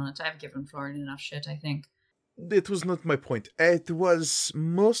dwell on it. I've given Florian enough shit, I think. It was not my point. It was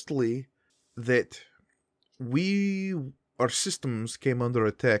mostly that our systems came under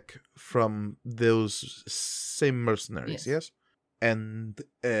attack from those same mercenaries, yes? And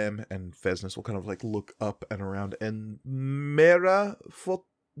Vesnes will kind of like look up and around, and Mera fought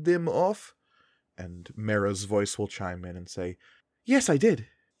them off, and Mera's voice will chime in and say, "Yes, I did."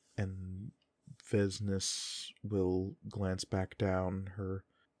 And Vesnes will glance back down, her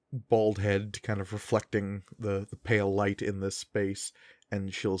bald head kind of reflecting the pale light in this space,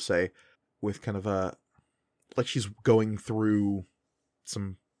 and she'll say, with kind of a, like she's going through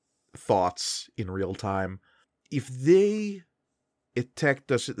some thoughts in real time, if they attacked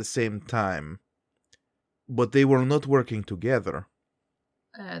us at the same time, but they were not working together.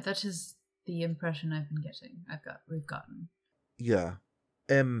 That is the impression I've been getting. We've gotten. Yeah.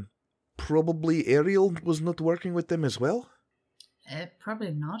 Probably Ariel was not working with them as well?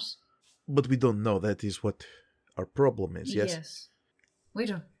 Probably not. But we don't know. That is what our problem is, yes? Yes. We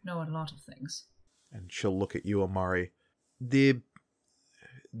don't know a lot of things. And she'll look at you, Amari. The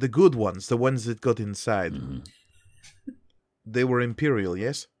good ones, the ones that got inside, they were Imperial,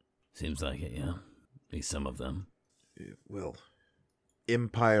 yes? Seems like it, yeah. At least some of them. Well,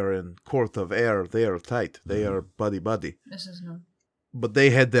 Empire and Court of Air, they are tight. They are buddy-buddy. This is no. But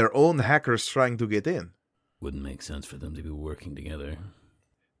they had their own hackers trying to get in. Wouldn't make sense for them to be working together.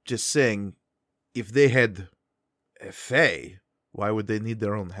 Just saying, if they had a Fae, why would they need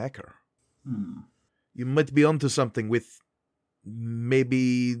their own hacker? You might be onto something with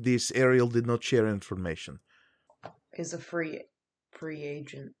maybe this Ariel did not share information. Is a free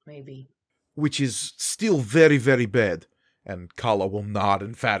agent, maybe. Which is still very, very bad. And Kala will nod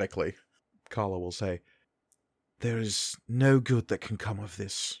emphatically. Kala will say, "There is no good that can come of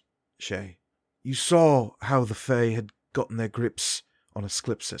this, Shay. You saw how the Fae had gotten their grips on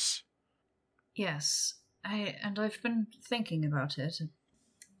Asclipsis." Yes. I've been thinking about it.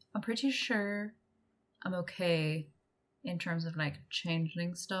 I'm pretty sure I'm okay in terms of like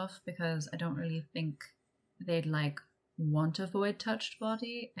changeling stuff, because I don't really think they'd like want a void touched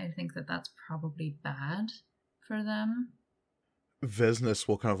body. I think that that's probably bad for them. Vesnus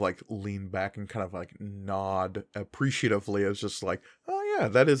will kind of like lean back and kind of like nod appreciatively as just like, oh yeah,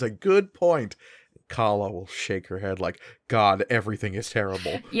 that is a good point. Kala will shake her head like, God, everything is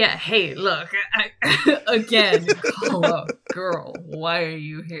terrible. Yeah, hey, look, again, Kala, girl, why are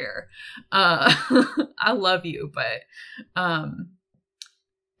you here? I love you, but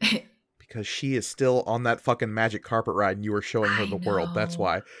Because she is still on that fucking magic carpet ride and you are showing her I the world. That's know.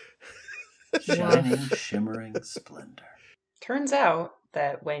 why. Shining, shimmering splendor. Turns out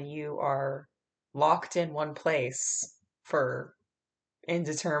that when you are locked in one place for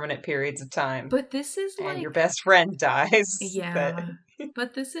indeterminate periods of time, but this is and like, your best friend dies, yeah,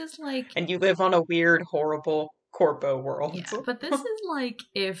 but this is like, and you live on a weird, horrible Corpo world. yeah, but this is like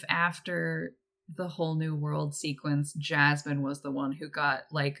if after the whole new world sequence, Jasmine was the one who got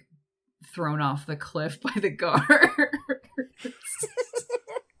like thrown off the cliff by the guards.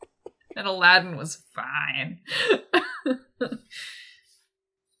 And Aladdin was fine.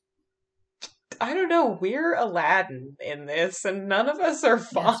 I don't know, we're Aladdin in this, and none of us are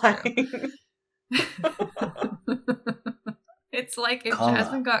That's fine. It's like if Kala,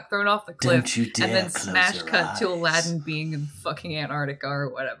 Jasmine got thrown off the cliff don't you dare and then close smash your cut to eyes. Aladdin being in fucking Antarctica or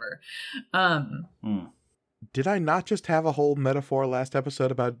whatever. Did I not just have a whole metaphor last episode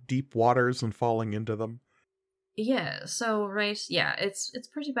about deep waters and falling into them? Yeah, so right, yeah, it's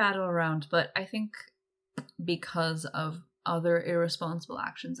pretty bad all around, but I think because of other irresponsible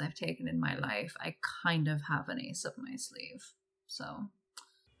actions I've taken in my life, I kind of have an ace up my sleeve. So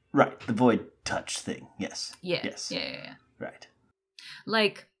Right, the void touch thing. Yes. yeah, Yes. yeah. Right.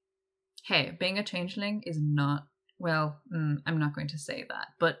 Like, hey, being a changeling is not, well, I'm not going to say that,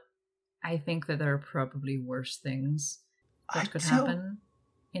 but I think that there are probably worse things that could happen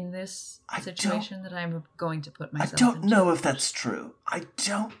in this situation that I'm going to put myself I don't into. know if that's true. I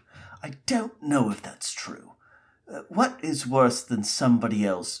don't know if that's true. What is worse than somebody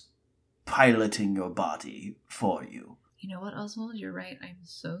else piloting your body for you? You know what, Oswald? You're right. I'm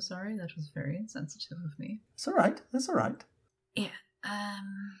so sorry. That was very insensitive of me. It's all right. That's all right. Yeah.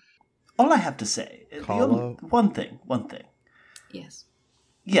 All I have to say, Kala. one thing. Yes.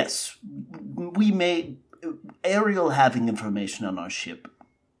 Yes, we may... Ariel having information on our ship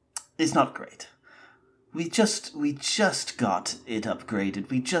is not great. We just got it upgraded.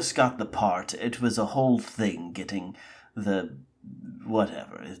 We just got the part. It was a whole thing getting the...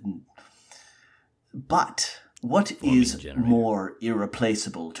 whatever. But what is generator. more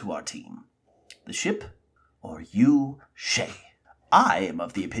irreplaceable to our team? The ship or you, Shay? I am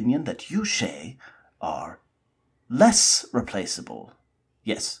of the opinion that you, Shay, are less replaceable.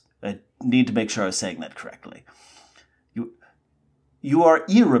 Yes, I need to make sure I was saying that correctly. You are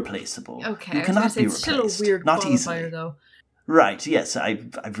irreplaceable. Okay. You cannot be it's replaced. still a weird not qualifier, easily. though. Right, yes,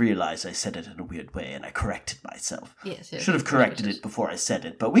 I've realized I said it in a weird way, and I corrected myself. Yes. Should have corrected it before I said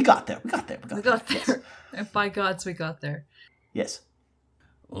it, but we got there. We got there. We got Yes. there. And by gods, we got there. Yes.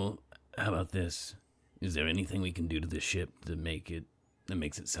 Well, how about this? Is there anything we can do to the ship that makes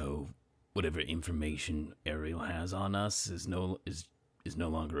it so whatever information Ariel has on us is no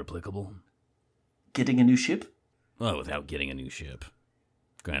longer applicable? Getting a new ship? Well, without getting a new ship.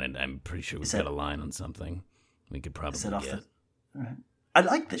 Granted, I'm pretty sure we've got a line on something we could probably Is that off get. All right. I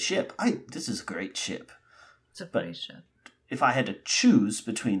like the ship. This is a great ship. It's a But- great ship. If I had to choose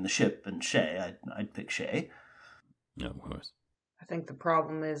between the ship and Shay, I'd pick Shay. No, of course. I think the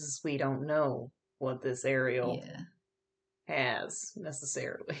problem is we don't know what this Ariel Yeah. has,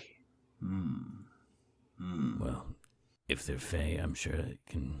 necessarily. Well, if they're Fae, I'm sure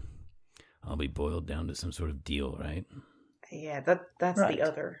I'll be boiled down to some sort of deal, right? Yeah, that's Right. the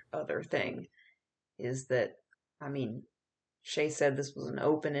other thing, is that, I mean, Shay said this was an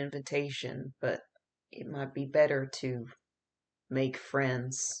open invitation, but it might be better to make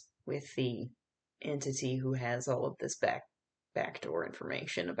friends with the entity who has all of this backdoor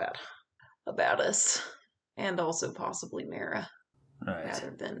information about us, and also possibly Mara, Right.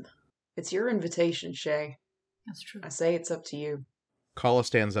 rather than... It's your invitation, Shay. That's true. I say it's up to you. Kala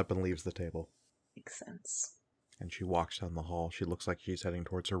stands up and leaves the table. Makes sense. And she walks down the hall. She looks like she's heading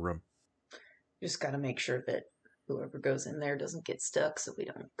towards her room. Just gotta make sure that whoever goes in there doesn't get stuck, so we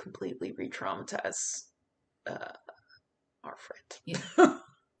don't completely re-traumatize our friend. Yeah.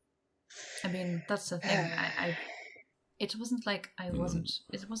 I mean, that's the thing. It wasn't like I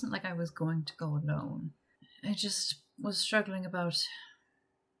was going to go alone. I just was struggling about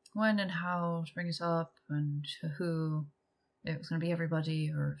when and how to bring it up and to who. it was going to be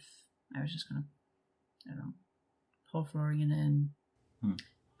everybody or if I was just going to, I don't know, pull Florian in.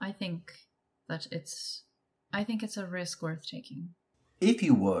 I think it's a risk worth taking. If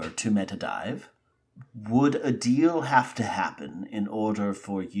you were to meta-dive, would a deal have to happen in order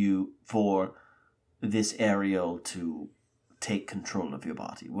for this Ariel to take control of your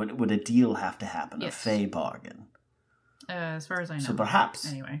body? Would a deal have to happen? Yes. A fey bargain? As far as I know. So perhaps.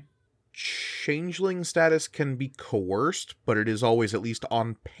 Anyway. Changeling status can be coerced, but it is always, at least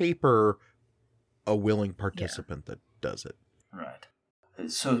on paper, a willing participant that does it. Right.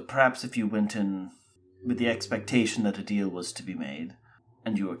 So perhaps if you went in with the expectation that a deal was to be made,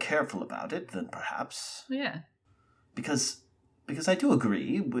 and you were careful about it, then perhaps... Yeah. Because I do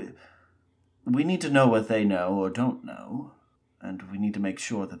agree, we need to know what they know or don't know, and we need to make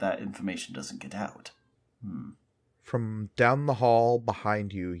sure that information doesn't get out. From down the hall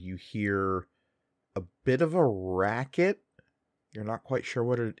behind you, you hear a bit of a racket. You're not quite sure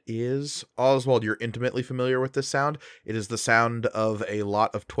what it is. Oswald, you're intimately familiar with this sound. It is the sound of a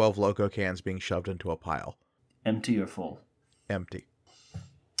lot of 12 Loco cans being shoved into a pile. Empty or full? Empty.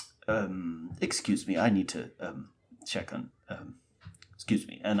 Excuse me, I need to check on... excuse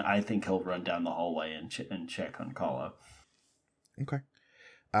me, and I think he'll run down the hallway and check on Kala. Okay.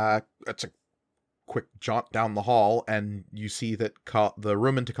 That's a quick jaunt down the hall, and you see that the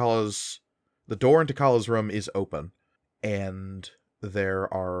door into Kala's room is open. And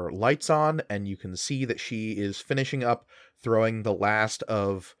there are lights on, and you can see that she is finishing up throwing the last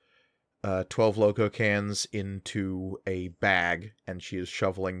of 12 Loco cans into a bag, and she is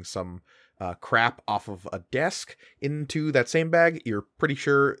shoveling some crap off of a desk into that same bag. You're pretty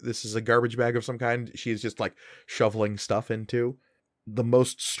sure this is a garbage bag of some kind. She is just like shoveling stuff into. The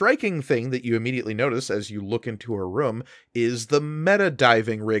most striking thing that you immediately notice as you look into her room is the meta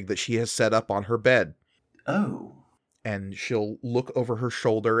diving rig that she has set up on her bed. Oh. And she'll look over her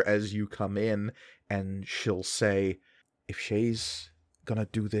shoulder as you come in, and she'll say, if Shay's gonna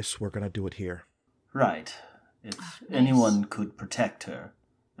do this, we're gonna do it here. Right. If anyone could protect her,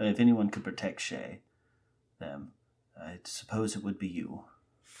 if anyone could protect Shay, them, I suppose it would be you.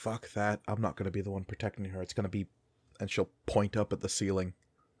 Fuck that. I'm not gonna be the one protecting her. It's gonna be... And she'll point up at the ceiling.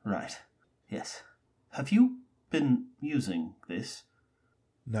 Right. Yes. Have you been using this?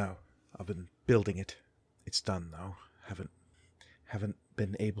 No. I've been building it. It's done, though. Haven't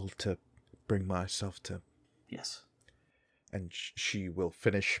been able to bring myself to... Yes. And she will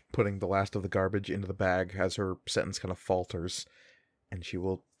finish putting the last of the garbage into the bag as her sentence kind of falters. And she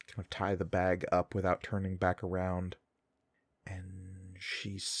will kind of tie the bag up without turning back around. And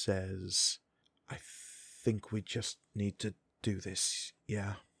she says, I think we just need to do this,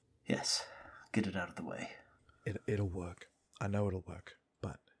 yeah? Yes. Get it out of the way. It'll work. I know it'll work.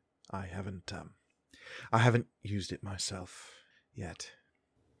 But I haven't used it myself yet.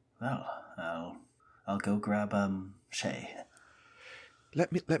 Well, I'll go grab Shay.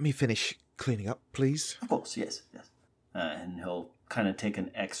 Let me finish cleaning up, please. Of course, yes. And he'll kind of take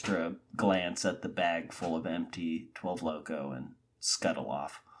an extra glance at the bag full of empty 12 Loco and scuttle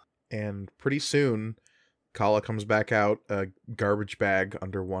off. And pretty soon, Kala comes back out, a garbage bag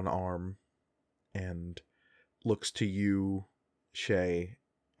under one arm, and looks to you, Shay,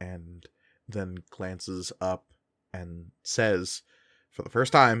 and then glances up and says, for the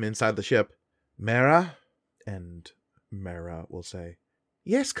first time inside the ship, Mara? And Mara will say,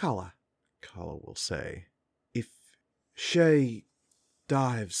 yes, Kala. Kala will say, if Shay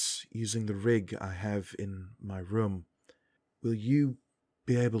dives using the rig I have in my room, will you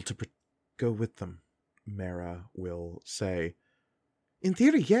be able to go with them? Mara will say, in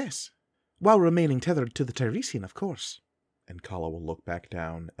theory, yes. While remaining tethered to the Tiresian, of course. And Kala will look back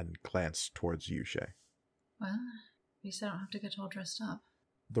down and glance towards you, Shay. Well, at least I don't have to get all dressed up.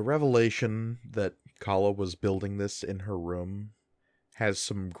 The revelation that Kala was building this in her room has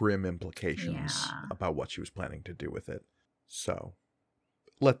some grim implications about what she was planning to do with it. So,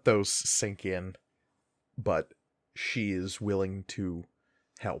 let those sink in. But she is willing to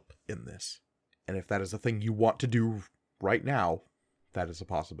help in this. And if that is a thing you want to do right now, that is a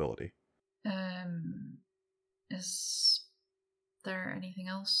possibility. Is there anything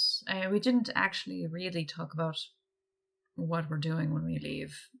else? We didn't actually really talk about what we're doing when we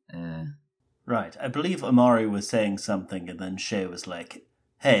leave. Right. I believe Amari was saying something, and then Shay was like,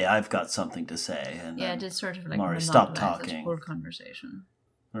 hey, I've got something to say. And yeah, it is sort of like Amari stopped monopolize talking. the whole conversation.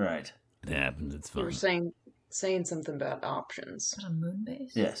 Right. It happens, it's You were fine. saying something about options. Is that a moon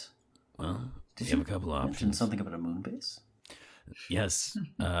base? Yes. Well, Did we you have a couple mention options. something about a moon base? Yes,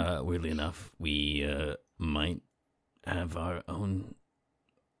 weirdly enough, we might have our own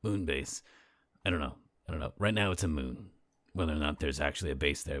moon base. I don't know. Right now it's a moon. Whether or not there's actually a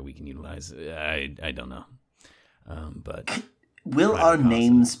base there we can utilize, I don't know. But will Pride our of Casa.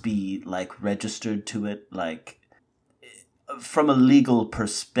 names be like registered to it, like from a legal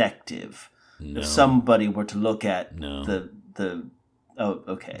perspective? no, If somebody were to look at No. the oh,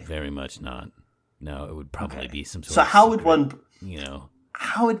 okay. very much not. No, it would probably Okay. be some sort So of how would secret, one? you know,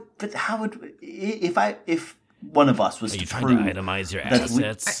 How would if one of us was are you to trying prove? to itemize your that we-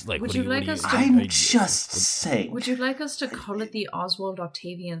 assets? Like, Would what you do you, like what us do to- you, I'm are you- just saying. Would you like us to call it the Oswald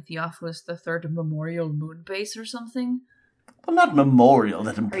Octavian Theophilus III Memorial Moon Base or something? Well, not memorial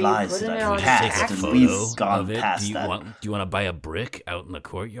that implies putting that it I've on Just take passed a taxes? and photo we've gone of it. past Do you that. want to buy a brick out in the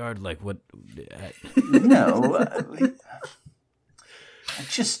courtyard? Like what? No,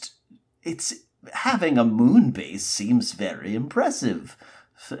 it's having a moon base seems very impressive.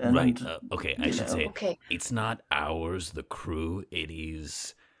 And, Right. Okay, I you should know. say Okay. it's not ours, the crew. It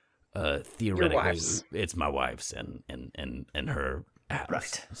is theoretically wife's. it's my wife's and her house.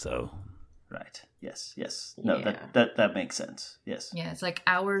 Right. So Right. Yes. No, Yeah. that makes sense. Yes. Yeah, it's like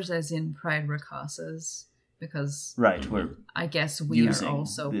ours as in Pride Racasa's, because Right. Mhm. We're I guess we Using are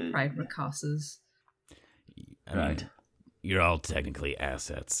also the- Pride Racasa's. I mean, right. you're all technically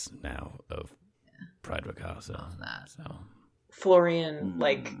assets now of Pride Ricasa. Of that. So Florian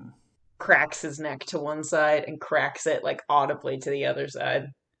like Mm. cracks his neck to one side and cracks it like audibly to the other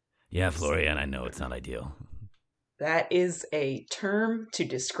side. yeah, Florian, I know it's not ideal. That is a term to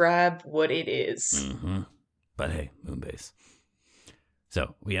describe what it is. Hmm. But hey, Moonbase.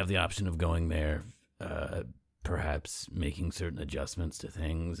 So we have the option of going there, perhaps making certain adjustments to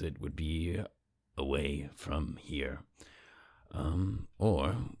things. It would be away from here.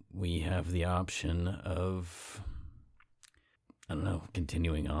 Or we have the option of, I don't know,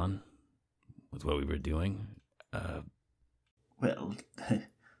 continuing on with what we were doing. Well,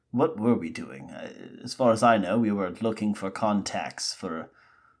 what were we doing? As far as I know, we were looking for contacts for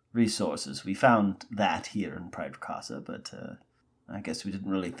resources. We found that here in Pride Casa, but I guess we didn't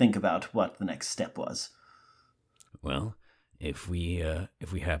really think about what the next step was. Well, if we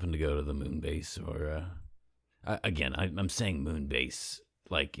happen to go to the moon base, or again, I'm saying moon base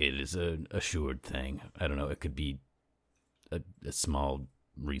like it is a assured thing. I don't know. It could be a small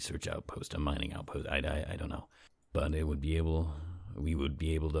research outpost, a mining outpost. I don't know, but we would be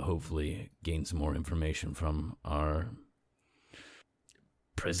able to hopefully gain some more information from our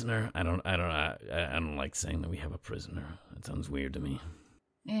prisoner. I don't like saying that we have a prisoner. That sounds weird to me.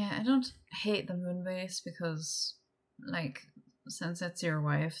 Yeah, I don't hate the moon base because, like, since it's your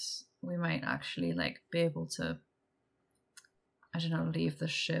wife's, we might actually, like, be able to, I don't know, leave the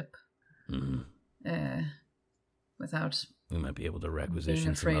ship Hmm. without, We might be able to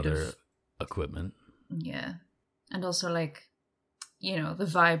requisition some afraid other of- equipment. yeah. And also, like, you know, the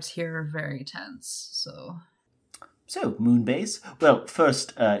vibes here are very tense, so... So, Moonbase. Well,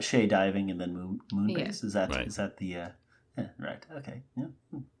 first Shay diving and then Moonbase. Yeah. Is that Right. the yeah, right? Okay, yeah.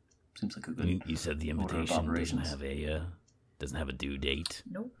 Seems like a good. You said the order of invitation operations. doesn't have a due date.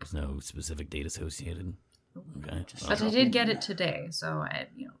 Nope. There's no specific date associated. Okay. Just- But I Well, did get it today, so I,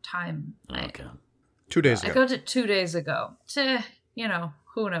 time. Okay. 2 days I ago. got it 2 days ago. You know,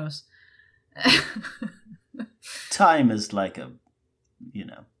 who knows? Time is like a,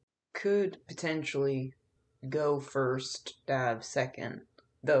 Could potentially go first, dive second,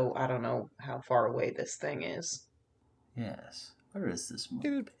 though I don't know how far away this thing is. yes. Where is this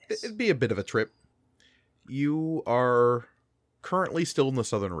It'd Moonbase? be a bit of a trip. You are currently still in the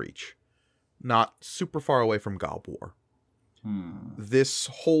Southern Reach, not super far away from Gob War. This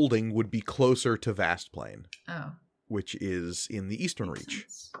holding would be closer to Vast Plain, Oh. which is in the Eastern Reach.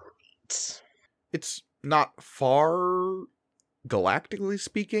 Great. It's not far, galactically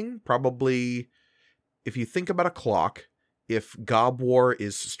speaking. Probably, if you think about a clock, if Gob War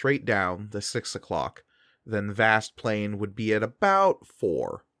is straight down, the 6 o'clock, then Vast Plain would be at about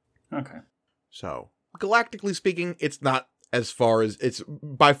 4. Okay. So, galactically speaking, it's not as far as, it's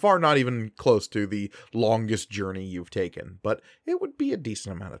by far not even close to the longest journey you've taken, but it would be a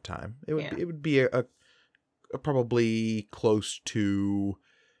decent amount of time. It would be a probably close to,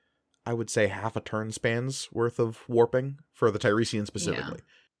 I would say, half a turn span's worth of warping for the Tiresian specifically.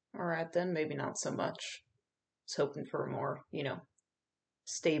 Alright then, maybe not so much. I was hoping for a more,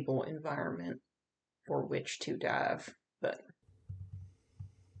 stable environment for which to dive, but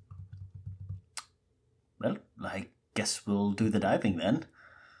Well, I guess we'll do the diving then.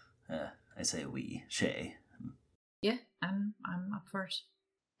 I say we, Shay. Yeah, I'm up for it.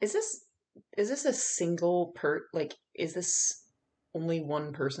 is this a single is this only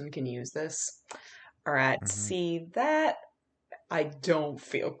one person can use this? Alright, Mhm. see that I don't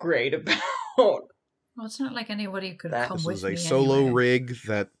feel great about. Well, Well, it's not like anybody could That- come This with is a me solo anyway. rig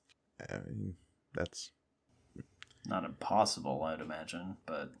that that's Not impossible, I'd imagine,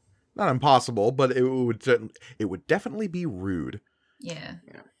 but not impossible, but it would definitely be rude. Yeah.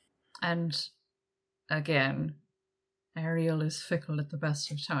 Yeah. And again, Ariel is fickle at the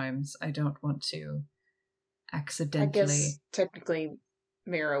best of times. I don't want to I accidentally. guess technically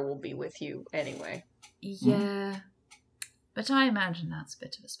Mira will be with you anyway. Yeah. But I imagine that's a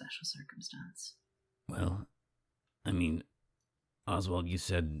bit of a special circumstance. Well, I mean, Oswald, you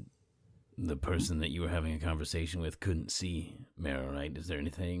said the person that you were having a conversation with couldn't see Mara, right? Is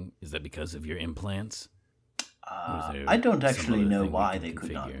anything? Is that because of your implants? Or is there I don't some actually other know thing we why can they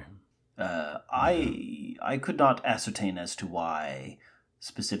could not. configure? I could not ascertain as to why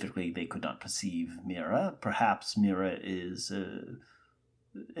specifically they could not perceive Mira. Perhaps Mira is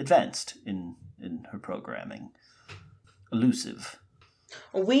advanced in her programming, elusive.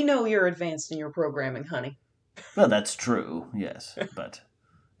 We know you're advanced in your programming, honey. Well, that's true, yes, but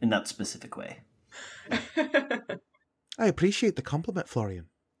in that specific way. I appreciate the compliment, Florian.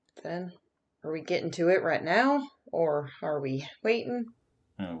 Then, are we getting to it right now, or are we waiting?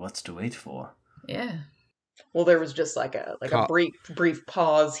 What's to wait for? Yeah. Well, there was just like a Ca- brief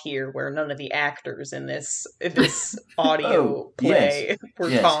pause here where none of the actors in this audio Oh, play were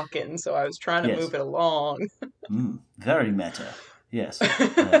yes. talking, so I was trying to Yes. move it along. Very meta. Yes.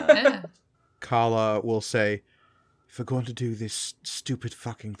 Yeah. Kala will say, if we're going to do this stupid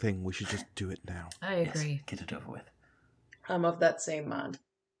fucking thing, we should just do it now. I agree. Yes, get it over with. I'm of that same mind.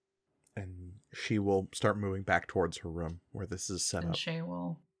 And she will start moving back towards her room where this is set And up. Shay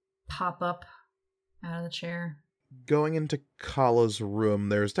will pop up out of the chair. Going into Kala's room,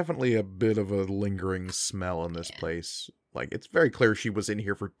 there's definitely a bit of a lingering smell in this Yeah. place. Like, it's very clear she was in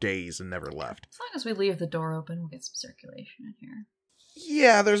here for days and never left. As long as we leave the door open, we'll get some circulation in here.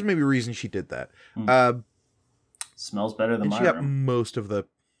 Yeah, there's maybe a reason she did that. Smells better than And my she got room. most of the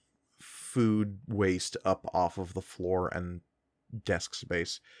food waste up off of the floor and desk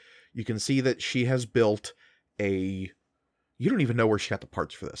space. You can see that she has built a... You don't even know where she got the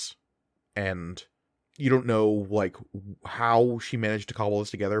parts for this. And you don't know, like, how she managed to cobble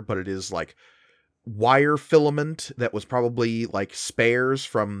this together, but it is, like, wire filament that was probably, like, spares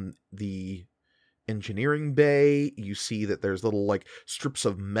from the engineering bay. You see that there's little, like, strips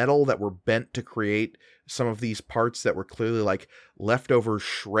of metal that were bent to create some of these parts that were clearly, like, leftover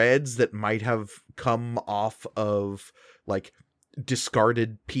shreds that might have come off of, like,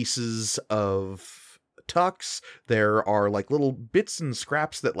 discarded pieces of tux. There are, like, little bits and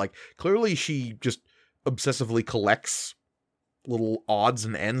scraps that, like, clearly she just obsessively collects little odds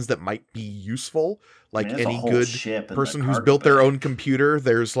and ends that might be useful. Like, There's a any whole good ship in the person who's cargo built their bay. own computer,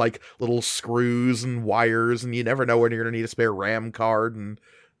 there's, like, little screws and wires, and you never know when you're gonna need a spare RAM card. And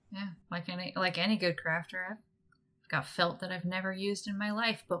Yeah, like any good crafter, I've got felt that I've never used in my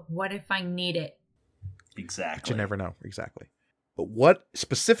life, but what if I need it? but Exactly. you never know exactly. But what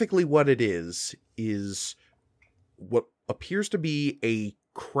it is what appears to be a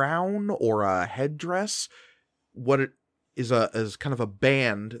crown or a headdress. What it is kind of a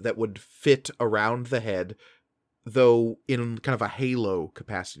band that would fit around the head, though in kind of a halo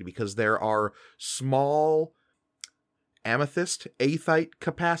capacity, because there are small amethyst aethite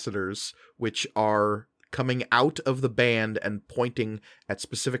capacitors which are coming out of the band and pointing at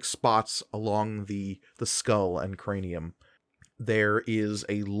specific spots along the skull and cranium. There is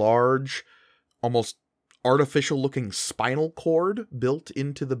a large, almost artificial-looking spinal cord built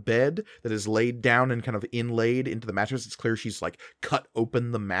into the bed that is laid down and kind of inlaid into the mattress. It's clear she's, like, cut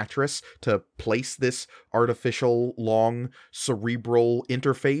open the mattress to place this artificial, long, cerebral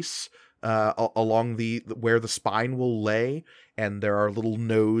interface along where the spine will lay, and there are little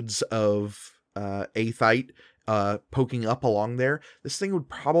nodes of aethite poking up along there. This thing would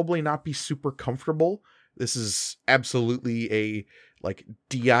probably not be super comfortable. This is absolutely a, like,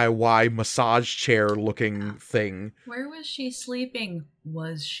 DIY massage chair looking thing. Where was she sleeping?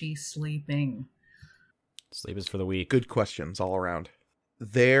 Was she sleeping? Sleep is for the weak. Good questions all around.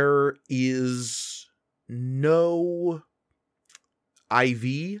 There is no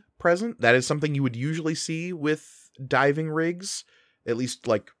IV present. That is something you would usually see with diving rigs, at least,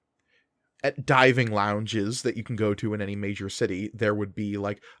 like, at diving lounges that you can go to in any major city. There would be,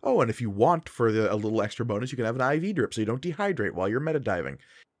 like, oh, and if you want for a little extra bonus, you can have an IV drip so you don't dehydrate while you're metadiving.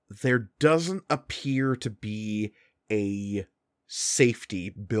 There doesn't appear to be a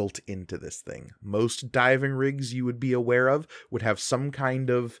safety built into this thing. Most diving rigs you would be aware of would have some kind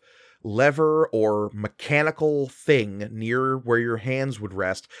of lever or mechanical thing near where your hands would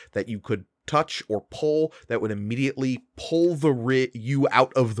rest that you could touch or pull that would immediately pull you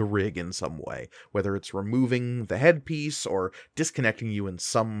out of the rig in some way, whether it's removing the headpiece or disconnecting you in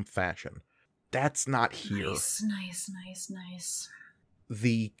some fashion. That's not here. Nice.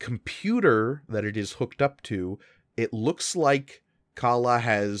 The computer that it is hooked up to, it looks like Kala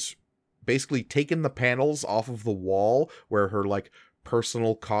has basically taken the panels off of the wall where her like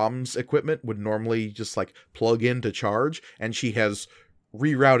personal comms equipment would normally just like plug in to charge, and she has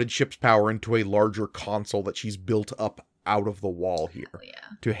rerouted ship's power into a larger console that she's built up out of the wall here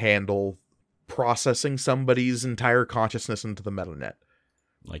to handle processing somebody's entire consciousness into the metanet.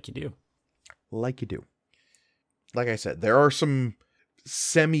 Like you do. Like I said, there are some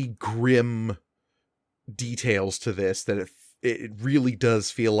semi-grim details to this that it really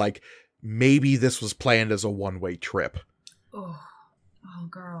does feel like maybe this was planned as a one-way trip. Oh,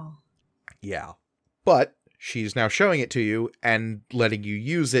 girl. Yeah. But she's now showing it to you and letting you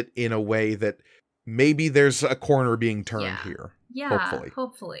use it in a way that maybe there's a corner being turned here. Yeah,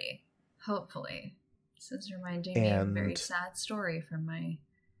 hopefully. This is reminding me of a very sad story from my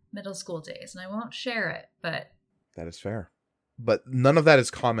middle school days, and I won't share it, but... That is fair. But none of that is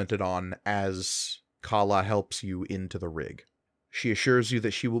commented on as Kala helps you into the rig. She assures you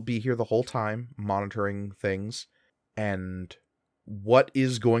that she will be here the whole time, monitoring things, and what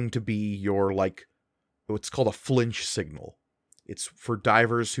is going to be your, like, what's called a flinch signal. It's for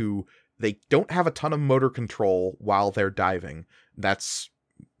divers who, they don't have a ton of motor control while they're diving.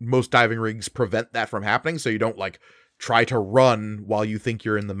 Most diving rigs prevent that from happening, so you don't, like, try to run while you think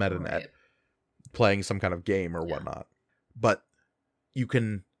you're in the metanet, playing some kind of game or whatnot. But you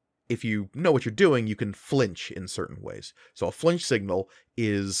can, if you know what you're doing, you can flinch in certain ways. So a flinch signal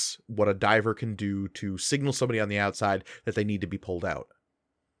is what a diver can do to signal somebody on the outside that they need to be pulled out.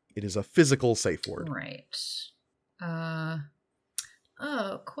 It is a physical safe word. Right.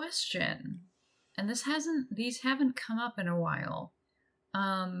 Question. And these haven't come up in a while.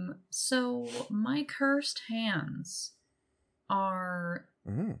 So my cursed hands are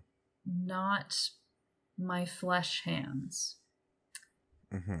not my flesh hands.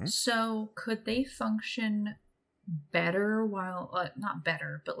 Mm-hmm. So could they function better while, not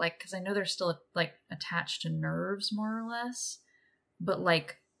better, but like, because I know they're still like attached to nerves more or less, but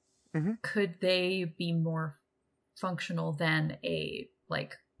like, could they be more functional than a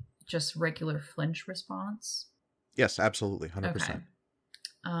like just regular flinch response? Yes, absolutely, 100%. Okay.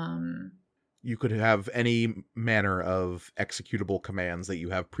 You could have any manner of executable commands that you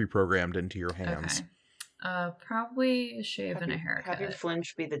have pre-programmed into your hands. Okay. Probably a shave and a haircut. Have your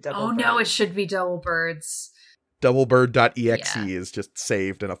flinch be the double. Oh no, it should be double birds. Doublebird.exe is just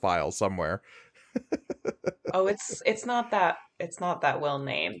saved in a file somewhere. Oh, it's not that well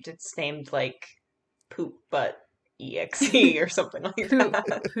named. It's named like poop butt exe or something like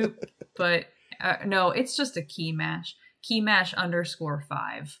that. Poop butt. No, it's just a key mash. Keymash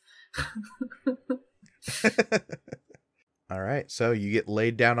 _5. All right, so you get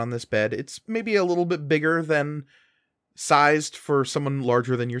laid down on this bed. It's maybe a little bit bigger than sized for someone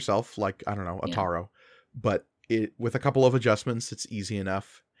larger than yourself, like, I don't know, a Taro. But with a couple of adjustments, it's easy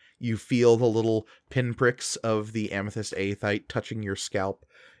enough. You feel the little pinpricks of the amethyst aethite touching your scalp.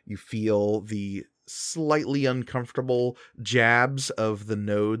 You feel the slightly uncomfortable jabs of the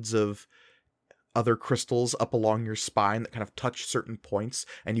nodes of other crystals up along your spine that kind of touch certain points,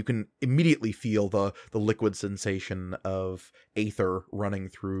 and you can immediately feel the liquid sensation of aether running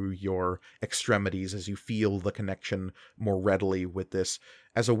through your extremities as you feel the connection more readily with this.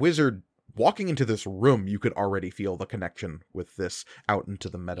 As a wizard, walking into this room, you could already feel the connection with this out into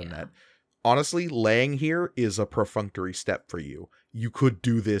the metanet. Yeah. Honestly, laying here is a perfunctory step for you. You could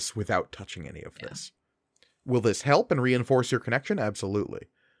do this without touching any of this. Will this help and reinforce your connection? Absolutely.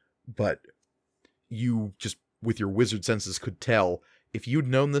 But you just, with your wizard senses, could tell if you'd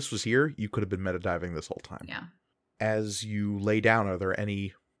known this was here, you could have been metadiving this whole time. Yeah. As you lay down, are there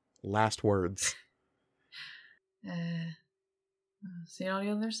any last words? See you on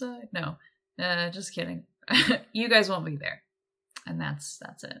the other side? No. Just kidding. You guys won't be there. And that's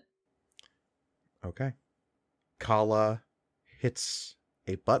it. Okay. Kala hits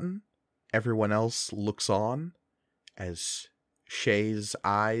a button. Everyone else looks on as Shay's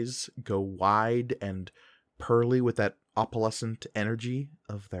eyes go wide and pearly with that opalescent energy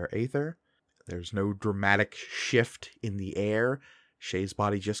of their aether. There's no dramatic shift in the air. Shay's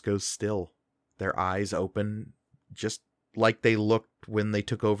body just goes still. Their eyes open just like they looked when they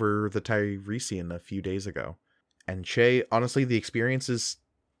took over the Tiresian a few days ago. And Shay, honestly, the experience is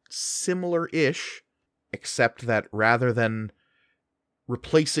similar-ish, except that rather than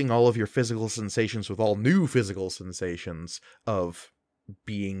replacing all of your physical sensations with all new physical sensations of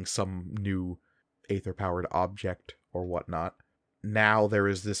being some new aether-powered object or whatnot. Now there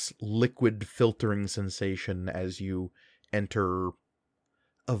is this liquid filtering sensation as you enter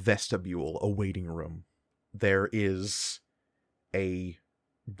a vestibule, a waiting room. There is a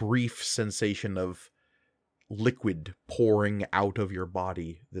brief sensation of liquid pouring out of your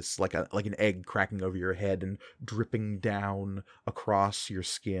body, this like an egg cracking over your head and dripping down across your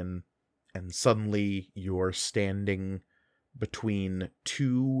skin, and suddenly you're standing between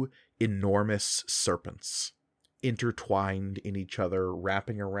two enormous serpents, intertwined in each other,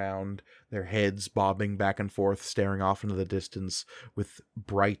 wrapping around, their heads bobbing back and forth, staring off into the distance with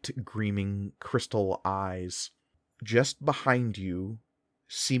bright, gleaming crystal eyes. Just behind you,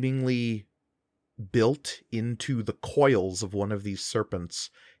 seemingly built into the coils of one of these serpents,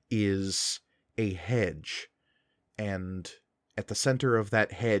 is a hedge, and at the center of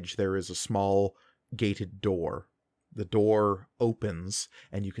that hedge there is a small gated door. The door opens,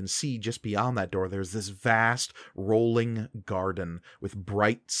 and you can see just beyond that door there's this vast rolling garden with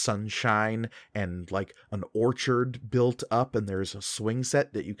bright sunshine and like an orchard built up, and there's a swing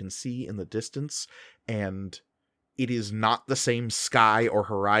set that you can see in the distance, and it is not the same sky or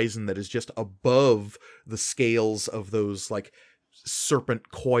horizon that is just above the scales of those like serpent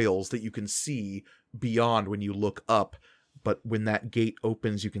coils that you can see beyond when you look up. But when that gate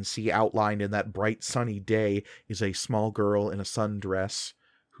opens, you can see outlined in that bright sunny day is a small girl in a sundress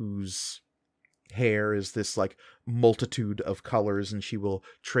whose hair is this like multitude of colors, and she will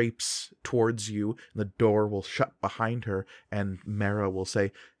traipse towards you, and the door will shut behind her, and Mara will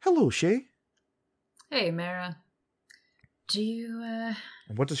say, "Hello, Shay." Hey, Mara. Do you,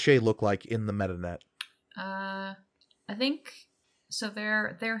 And what does Shay look like in the metanet? I think, so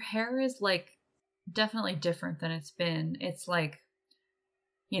their hair is, like, definitely different than it's been. It's, like,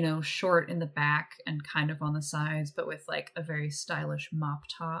 you know, short in the back and kind of on the sides, but with, like, a very stylish mop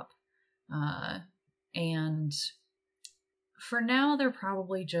top. And for now, they're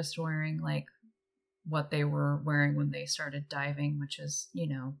probably just wearing, like, what they were wearing when they started diving, which is, you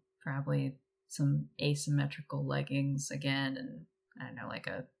know, probably some asymmetrical leggings again, and I don't know, like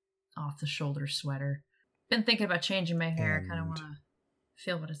a off-the-shoulder sweater. Been thinking about changing my hair. Kind of want to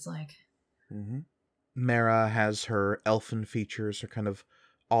feel what it's like. Mm-hmm. Mara has her elfin features, her kind of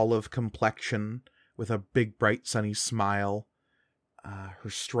olive complexion with a big, bright, sunny smile. Her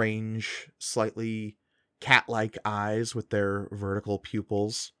strange, slightly cat-like eyes with their vertical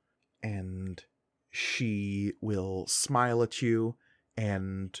pupils. And she will smile at you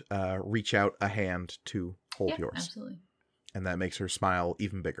and reach out a hand to hold yours. Absolutely. And that makes her smile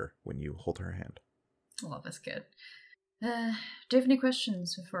even bigger when you hold her hand. I love this kid. Do you have any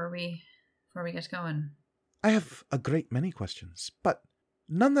questions before we get going? I have a great many questions, but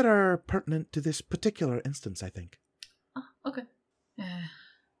none that are pertinent to this particular instance, I think. Oh, okay.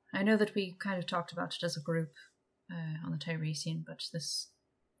 I know that we kind of talked about it as a group on the Tiresian, but this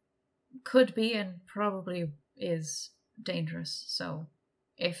could be and probably is dangerous. So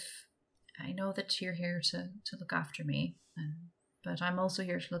if I know that you're here to look after me, but I'm also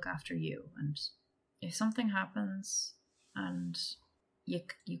here to look after you. And if something happens and you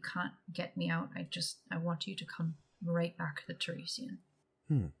can't get me out, I want you to come right back to the Tiresian.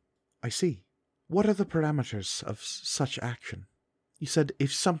 I see. What are the parameters of such action? You said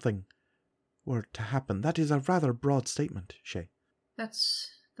if something were to happen. That is a rather broad statement, Shay. That's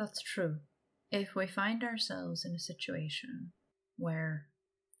true. If we find ourselves in a situation where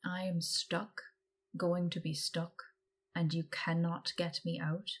I am going to be stuck, and you cannot get me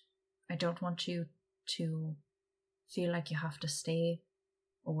out, I don't want you to feel like you have to stay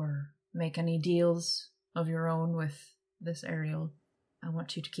or make any deals of your own with this Ariel. I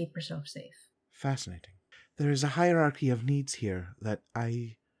want you to keep yourself safe. Fascinating. There is a hierarchy of needs here that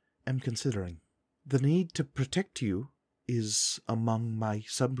I am considering. The need to protect you is among my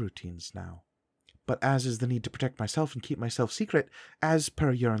subroutines now, but as is the need to protect myself and keep myself secret, as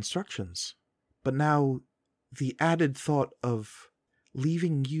per your instructions. But now, the added thought of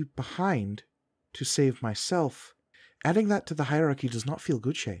leaving you behind to save myself, adding that to the hierarchy does not feel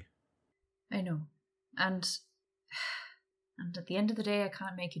good, Shay. I know. And at the end of the day, I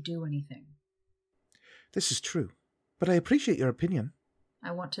can't make you do anything. This is true, but I appreciate your opinion.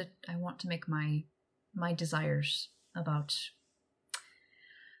 I want to make my desires about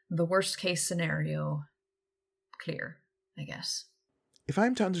the worst case scenario clear, I guess. If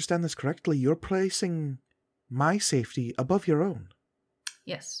I'm to understand this correctly, you're placing my safety above your own.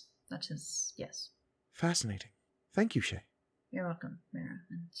 Yes, that is, yes. Fascinating. Thank you, Shay. You're welcome, Mira,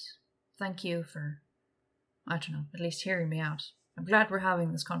 and thank you for, I don't know, at least hearing me out. I'm glad we're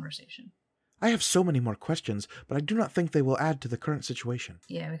having this conversation. I have so many more questions, but I do not think they will add to the current situation.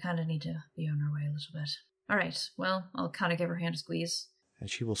 Yeah, we kind of need to be on our way a little bit. All right, well, I'll kind of give her hand a squeeze. And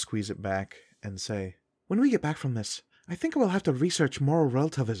she will squeeze it back and say, when we get back from this, I think we'll have to research moral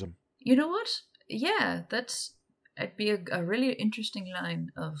relativism. You know what? Yeah, it'd be a really interesting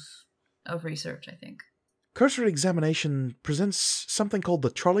line of research, I think. Cursory examination presents something called the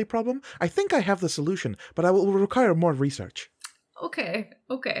trolley problem. I think I have the solution, but I will require more research. Okay.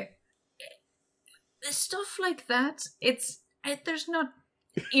 Stuff like that, there's not...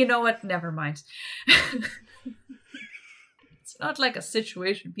 You know what? Never mind. It's not like a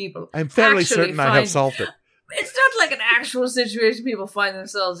situation people I'm fairly actually certain I have solved it. It's not like an actual situation people find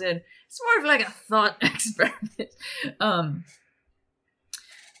themselves in. It's more of like a thought experiment.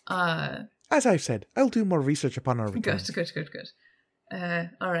 As I've said, I'll do more research upon our return. Good.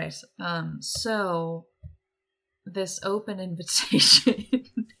 All right. So this open invitation,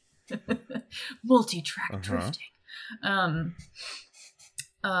 multi-track drifting.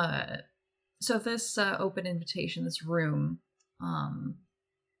 So this open invitation, this room,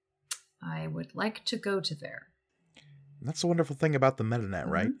 I would like to go to there. That's the wonderful thing about the MetaNet,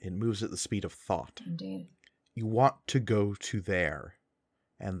 right? It moves at the speed of thought. Indeed. You want to go to there,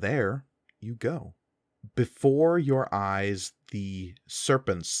 and there you go. Before your eyes, the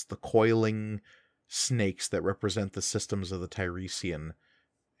serpents, the coiling snakes that represent the systems of the Tiresian,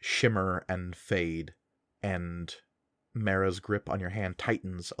 shimmer and fade, and Mara's grip on your hand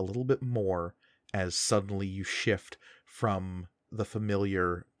tightens a little bit more as suddenly you shift from the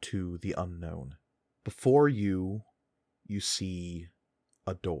familiar to the unknown. Before you see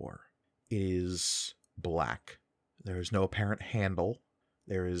a door. It is black. There is no apparent handle.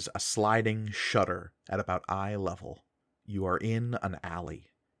 There is a sliding shutter at about eye level. You are in an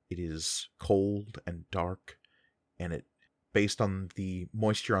alley. It is cold and dark, and based on the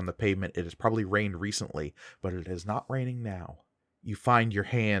moisture on the pavement, it has probably rained recently, but it is not raining now. You find your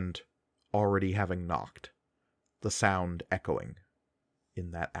hand already having knocked, the sound echoing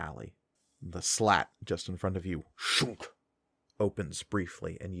in that alley. The slat just in front of you, shunk, opens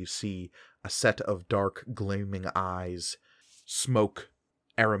briefly, and you see a set of dark, gleaming eyes. Smoke,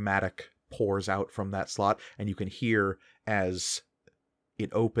 aromatic, pours out from that slot, and you can hear, as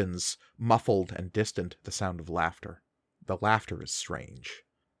it opens, muffled and distant, the sound of laughter. The laughter is strange,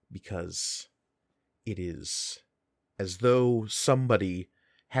 because it is as though somebody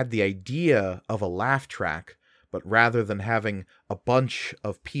had the idea of a laugh track, but rather than having a bunch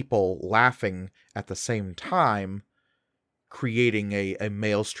of people laughing at the same time, creating a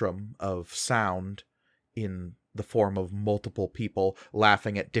maelstrom of sound in the form of multiple people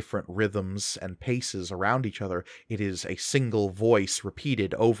laughing at different rhythms and paces around each other. It is a single voice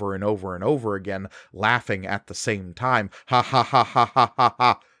repeated over and over and over again, laughing at the same time. Ha ha ha ha ha ha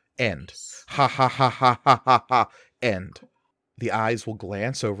ha. End. Ha ha ha ha ha ha ha. End. The eyes will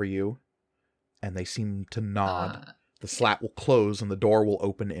glance over you, and they seem to nod. The slat will close, and the door will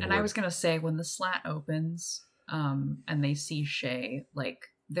open inward. And I was going to say, when the slat opens, and they see Shay, like,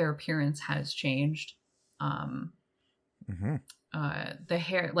 their appearance has changed. The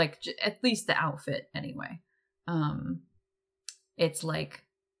hair, like, at least the outfit anyway. It's like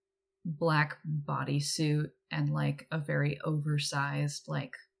black bodysuit and like a very oversized,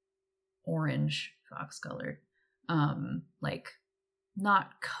 like orange fox colored, like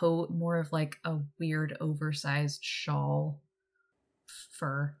not coat, more of like a weird oversized shawl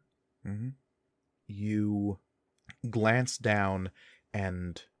fur. You glance down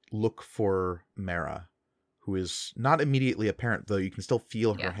and look for Mara, who is not immediately apparent, though you can still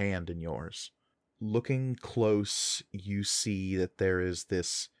feel her hand in yours. Looking close, you see that there is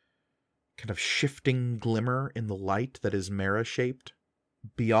this kind of shifting glimmer in the light that is Mara-shaped.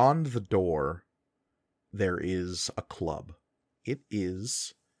 Beyond the door, there is a club. It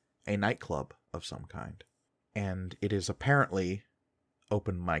is a nightclub of some kind, and it is apparently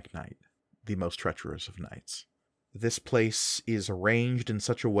open mic night, the most treacherous of nights. This place is arranged in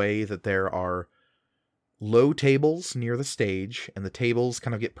such a way that there are low tables near the stage, and the tables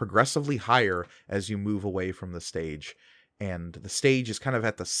kind of get progressively higher as you move away from the stage. And the stage is kind of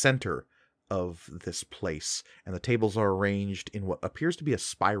at the center of this place, and the tables are arranged in what appears to be a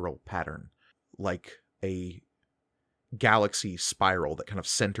spiral pattern, like a galaxy spiral that kind of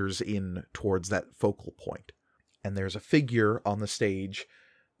centers in towards that focal point. And there's a figure on the stage,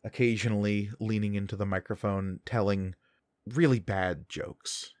 occasionally leaning into the microphone, telling really bad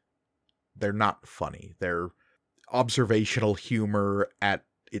jokes. They're not funny. They're observational humor at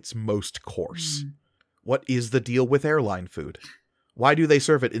its most coarse. What is the deal with airline food? Why do they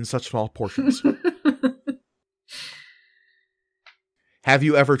serve it in such small portions? Have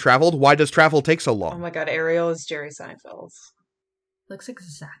you ever traveled? Why does travel take so Oh long? my god, Ariel is Jerry Seinfeld. Looks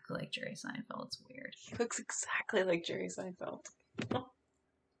exactly like Jerry Seinfeld. It's weird. He looks exactly like Jerry Seinfeld.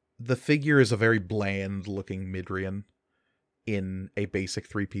 The figure is a very bland-looking Midrian in a basic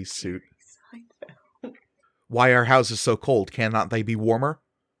three-piece suit. Seinfeld. Why are houses so cold? Cannot they be warmer?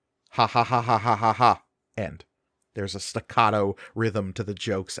 Ha ha ha ha ha ha ha. End. There's a staccato rhythm to the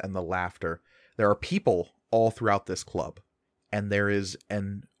jokes and the laughter. There are people all throughout this club, and there is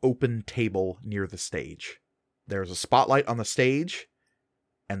an open table near the stage. There's a spotlight on the stage,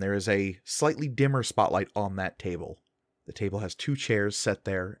 and there is a slightly dimmer spotlight on that table. The table has 2 chairs set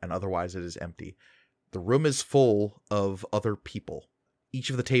there, and otherwise it is empty. The room is full of other people. Each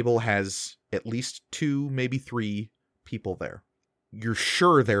of the table has at least 2, maybe 3 people there. You're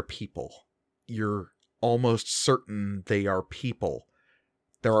sure they're people. You're almost certain they are people.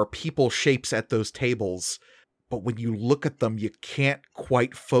 There are people shapes at those tables, but when you look at them, you can't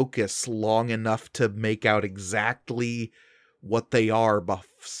quite focus long enough to make out exactly what they are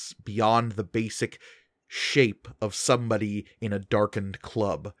beyond the basic shape of somebody in a darkened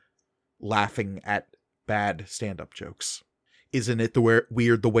club laughing at bad stand-up jokes. Isn't it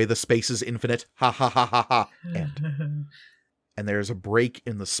weird the way the space is infinite? Ha ha ha ha ha. And there's a break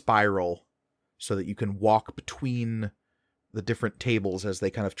in the spiral so that you can walk between the different tables as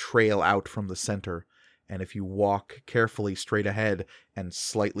they kind of trail out from the center. And if you walk carefully straight ahead and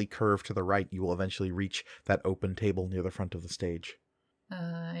slightly curve to the right, you will eventually reach that open table near the front of the stage.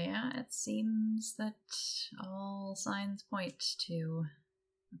 Yeah, it seems that all signs point to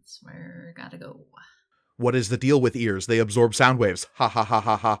that's where I gotta go. What is the deal with ears? They absorb sound waves. Ha ha ha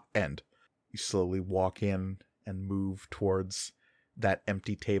ha ha. End. You slowly walk in and move towards that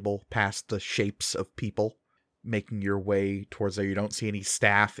empty table, past the shapes of people, making your way towards there. You don't see any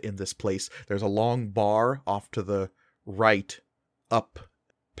staff in this place. There's a long bar off to the right, up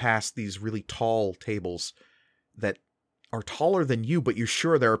past these really tall tables that are taller than you, but you're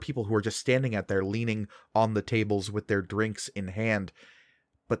sure there are people who are just standing out there leaning on the tables with their drinks in hand.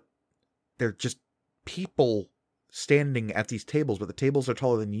 But they're just people standing at these tables, but the tables are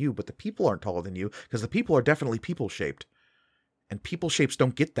taller than you, but the people aren't taller than you, because the people are definitely people-shaped. And people shapes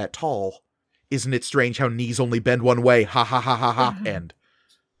don't get that tall. Isn't it strange how knees only bend one way? Ha ha ha ha ha. End.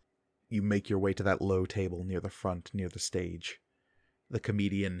 You make your way to that low table near the front, near the stage. The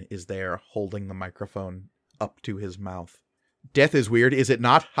comedian is there, holding the microphone up to his mouth. Death is weird, is it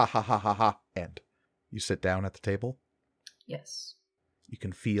not? Ha ha ha ha ha. End. You sit down at the table. Yes. You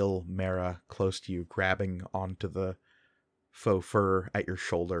can feel Mara close to you, grabbing onto the faux fur at your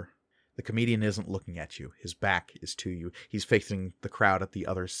shoulder. The comedian isn't looking at you. His back is to you. He's facing the crowd at the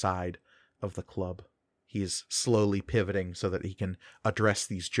other side of the club. He is slowly pivoting so that he can address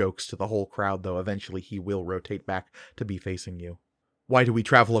these jokes to the whole crowd, though eventually he will rotate back to be facing you. Why do we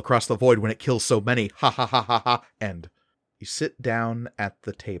travel across the void when it kills so many? Ha ha ha ha ha. End. You sit down at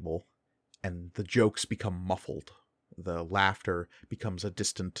the table, and the jokes become muffled. The laughter becomes a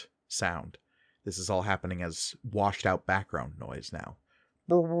distant sound. This is all happening as washed out background noise now.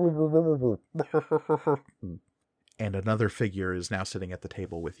 And another figure is now sitting at the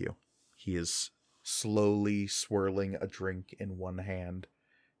table with you. He is slowly swirling a drink in one hand,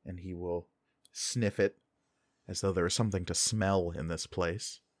 and he will sniff it as though there is something to smell in this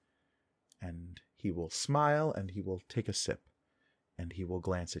place. And he will smile, and he will take a sip, and he will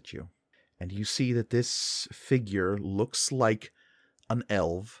glance at you. And you see that this figure looks like an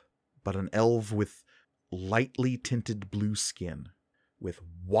elf, but an elf with lightly tinted blue skin, with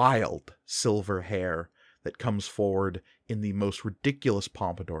wild silver hair that comes forward in the most ridiculous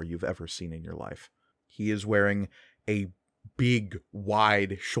pompadour you've ever seen in your life. He is wearing a big,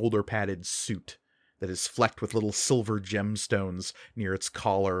 wide, shoulder-padded suit that is flecked with little silver gemstones near its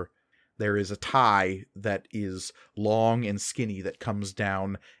collar. There is a tie that is long and skinny that comes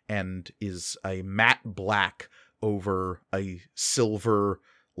down and is a matte black over a silver,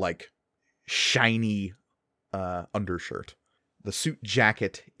 shiny undershirt. The suit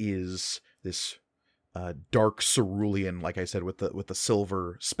jacket is this dark cerulean, like I said, with the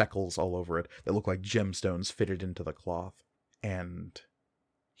silver speckles all over it that look like gemstones fitted into the cloth. And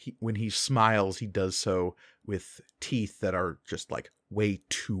when he smiles, he does so with teeth that are just way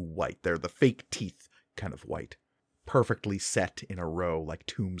too white. They're the fake teeth kind of white, perfectly set in a row like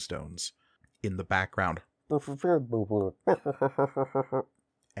tombstones. In the background,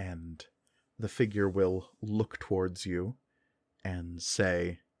 and the figure will look towards you and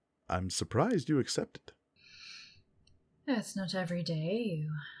say, "I'm surprised you accepted." It's not every day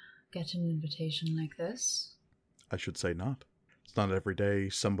you get an invitation like this. I should say not. It's not every day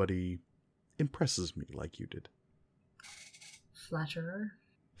somebody impresses me like you did. flatterer.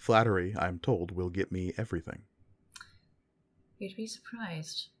 Flattery, I'm told, will get me everything. You'd be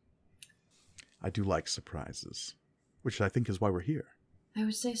surprised. I do like surprises, which I think is why we're here. I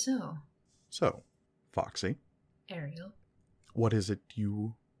would say so. So, Foxy, Ariel. what is it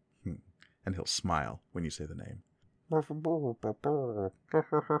you... And he'll smile when you say the name.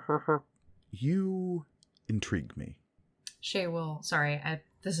 You intrigue me. Shay will... Sorry,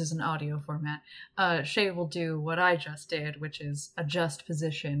 this is an audio format. Shay will do what I just did, which is adjust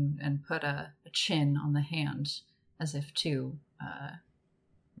position and put a chin on the hand as if to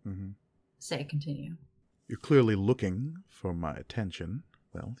say continue. You're clearly looking for my attention.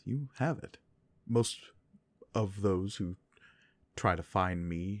 Well, you have it. Most of those who try to find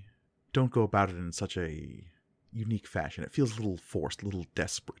me don't go about it in such a unique fashion. It feels a little forced, a little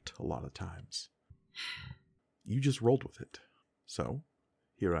desperate a lot of times. You just rolled with it. So,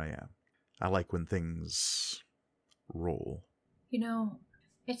 here I am. I like when things roll. You know,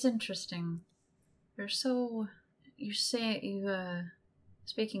 it's interesting.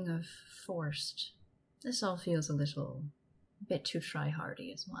 Speaking of forced, this all feels a bit too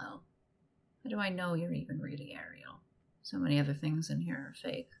try-hardy as well. How do I know you're even really Ariel? So many other things in here are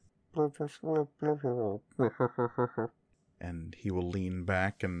fake. And he will lean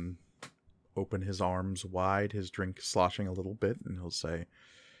back and open his arms wide, his drink sloshing a little bit, and he'll say,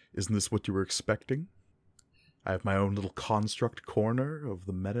 "Isn't this what you were expecting? I have my own little construct corner of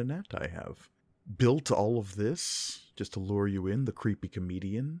the metanet. I have built all of this just to lure you in, the creepy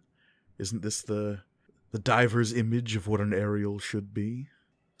comedian. Isn't this the diver's image of what an Ariel should be?"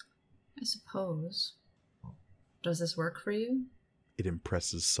 I suppose. Does this work for you? It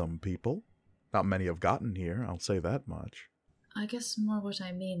impresses some people. Not many have gotten here, I'll say that much. I guess more what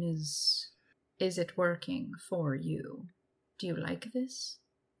I mean is it working for you? Do you like this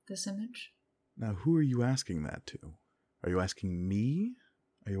image? Now, who are you asking that to? Are you asking me?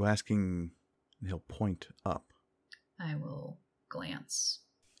 Are you asking... And he'll point up. I will glance.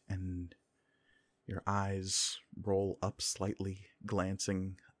 And your eyes roll up slightly,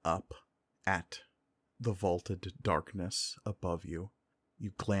 glancing up at the vaulted darkness above you.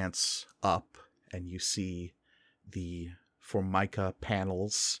 You glance up and you see the Formica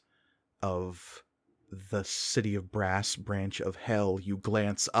panels of the City of Brass branch of Hell. You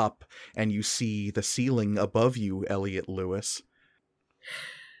glance up and you see the ceiling above you, Elliot Lewis.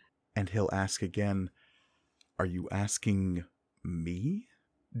 And he'll ask again, "Are you asking me?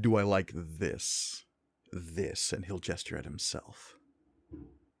 Do I like this? This?" And he'll gesture at himself.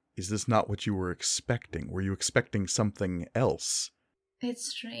 "Is this not what you were expecting? Were you expecting something else?" It's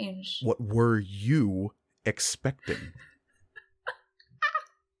strange. What were you expecting?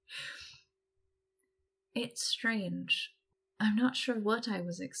 It's strange. I'm not sure what I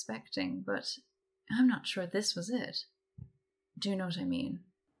was expecting, but I'm not sure this was it. Do you know what I mean?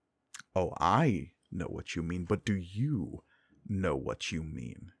 Oh, I know what you mean, but do you know what you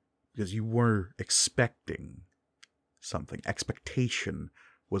mean? Because you were expecting something. Expectation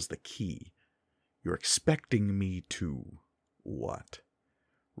was the key. You're expecting me to what?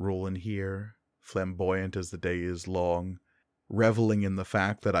 Roll in here, flamboyant as the day is long, reveling in the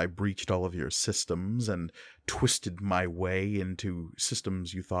fact that I breached all of your systems and twisted my way into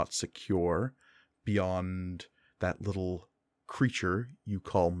systems you thought secure beyond that little creature you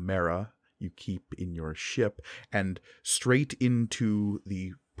call Mara you keep in your ship, and straight into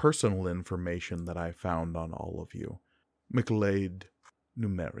the personal information that I found on all of you. Michelade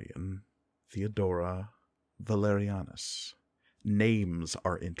Numerian, Theodora Valerianus. Names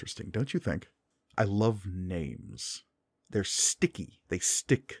are interesting, don't you think? I love names. They're sticky. They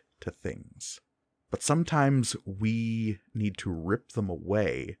stick to things. But sometimes we need to rip them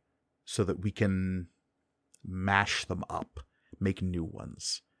away so that we can mash them up, make new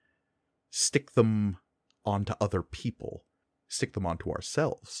ones. Stick them onto other people. Stick them onto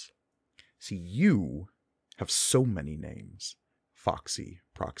ourselves. See, you have so many names. Foxy,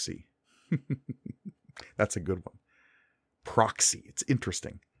 Proxy. That's a good one. Proxy. It's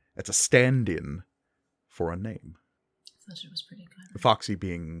interesting. It's a stand-in for a name. I thought it was pretty clever. Foxy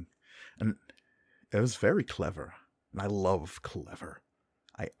being... It was very clever. And I love clever.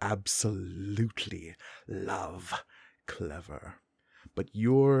 I absolutely love clever. But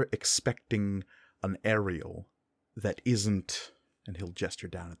you're expecting an Ariel that isn't... And he'll gesture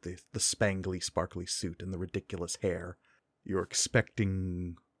down at the spangly, sparkly suit and the ridiculous hair. You're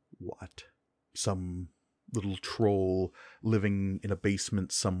expecting... what? Some little troll living in a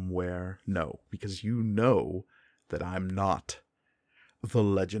basement somewhere? No, because you know that I'm not the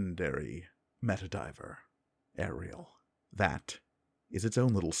legendary metadiver Ariel. That is its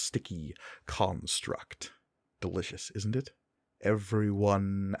own little sticky construct. Delicious, isn't it?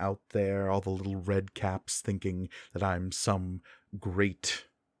 Everyone out there, all the little red caps thinking that I'm some great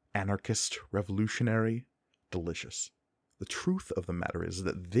anarchist revolutionary. Delicious. The truth of the matter is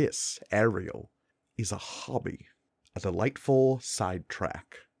that this, Ariel, is a hobby, a delightful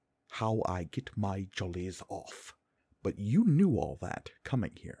sidetrack. How I get my jollies off. But you knew all that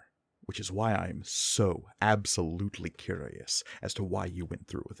coming here, which is why I'm so absolutely curious as to why you went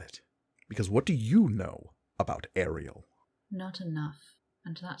through with it. Because what do you know about Ariel? Not enough,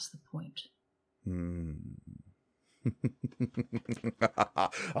 and that's the point.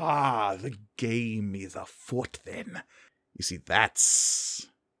 The game is afoot then. You see, that's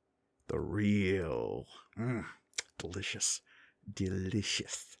the real, delicious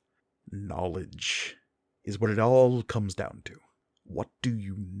knowledge is what it all comes down to. What do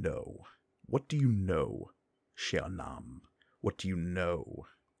you know? What do you know, Sheonam? What do you know,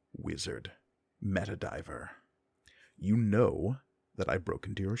 wizard, metadiver? You know that I broke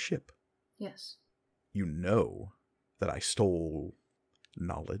into your ship. Yes. You know that I stole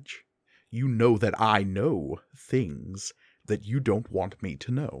knowledge. You know that I know things that you don't want me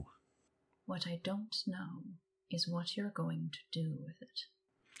to know. What I don't know is what you're going to do with it.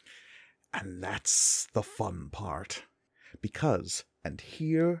 And that's the fun part. Because, and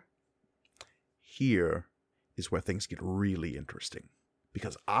here is where things get really interesting.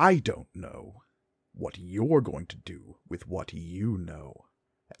 Because I don't know what you're going to do with what you know.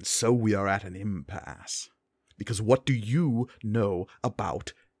 And so we are at an impasse. Because what do you know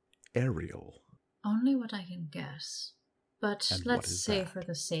about Ariel? Only what I can guess. But And let's what is say that? for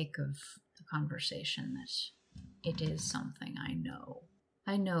the sake of the conversation that it is something I know.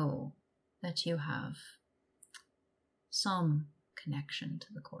 I know that you have some connection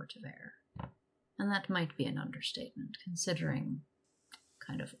to the Court of Air. And that might be an understatement, considering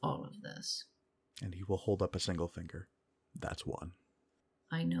kind of all of this. And he will hold up a single finger. That's one.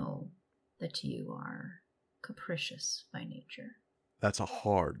 I know that you are capricious by nature. That's a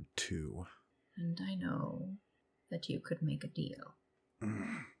hard two. And I know that you could make a deal.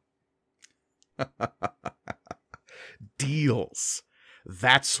 Deals.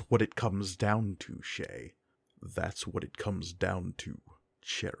 That's what it comes down to, Shay. That's what it comes down to,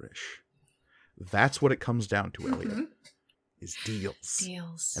 Cherish. That's what it comes down to, Elliot. Is deals.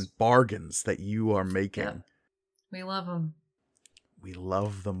 Deals. And bargains that you are making. Yep. We love them. We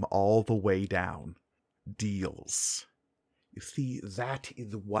love them all the way down. Deals. You see, that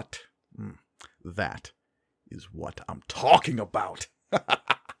is what I'm talking about.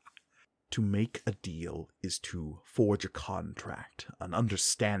 To make a deal is to forge a contract, an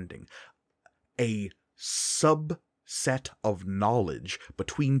understanding, a subset of knowledge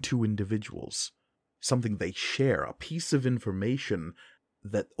between two individuals, something they share, a piece of information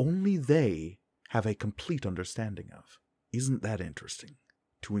that only they have a complete understanding of. Isn't that interesting?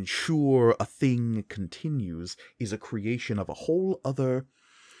 To ensure a thing continues is a creation of a whole other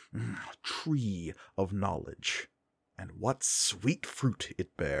tree of knowledge. And what sweet fruit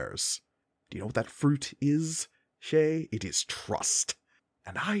it bears. Do you know what that fruit is, Shay? It is trust.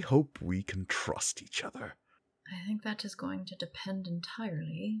 And I hope we can trust each other. I think that is going to depend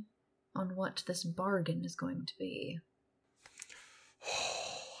entirely on what this bargain is going to be.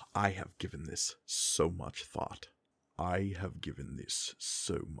 I have given this so much thought.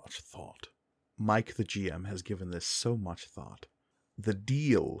 Mike, the GM, has given this so much thought. The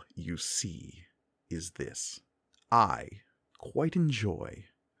deal, you see, is this. I quite enjoy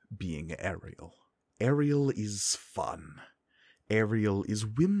being Ariel. Ariel is fun. Ariel is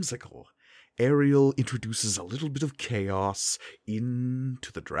whimsical. Ariel introduces a little bit of chaos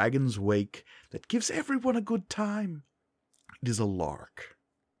into the dragon's wake that gives everyone a good time. It is a lark.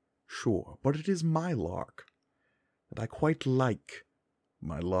 Sure, but it is my lark. And I quite like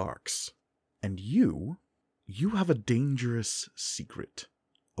my larks. And you have a dangerous secret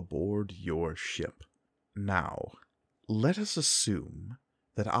aboard your ship. Now, let us assume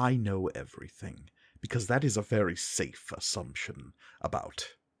that I know everything, because that is a very safe assumption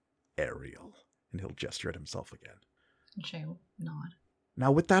about Ariel. And he'll gesture at himself again. And Shay will nod.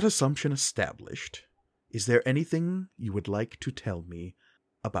 Now, with that assumption established, is there anything you would like to tell me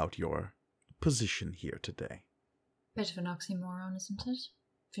about your position here today? Bit of an oxymoron, isn't it?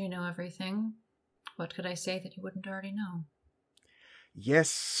 If you know everything, what could I say that you wouldn't already know?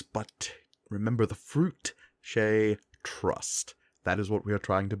 Yes, but remember the fruit, Shay. Trust. That is what we are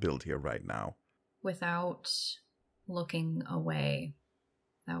trying to build here right now. Without looking away,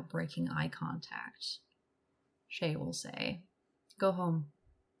 without breaking eye contact, Shay will say, "Go home."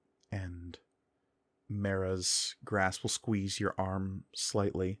 And Mara's grasp will squeeze your arm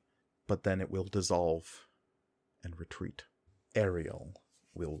slightly, but then it will dissolve and retreat. Ariel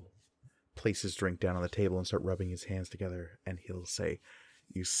will place his drink down on the table and start rubbing his hands together, and he'll say,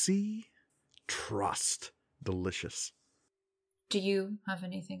 "You see? Trust. Delicious. Do you have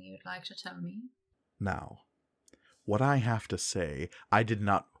anything you'd like to tell me? Now, what I have to say, I did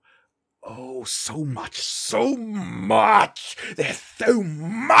not... Oh, so much, so much! There's so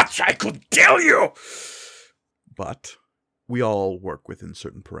much I could tell you! But we all work within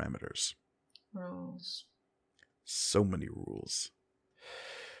certain parameters. Rules. So many rules.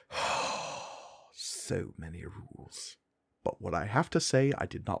 So many rules. But what I have to say, I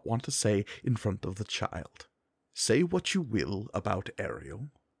did not want to say in front of the child. Say what you will about Ariel,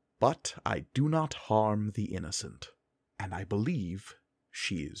 but I do not harm the innocent. And I believe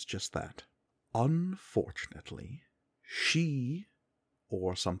she is just that. Unfortunately, she,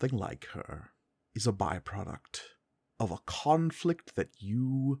 or something like her, is a byproduct of a conflict that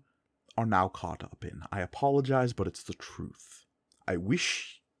you are now caught up in. I apologize, but it's the truth. I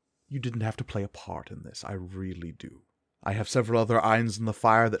wish you didn't have to play a part in this. I really do. I have several other irons in the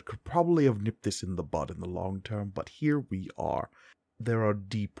fire that could probably have nipped this in the bud in the long term, but here we are. There are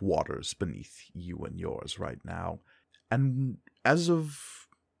deep waters beneath you and yours right now. And as of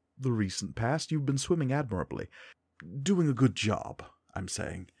the recent past, you've been swimming admirably. Doing a good job, I'm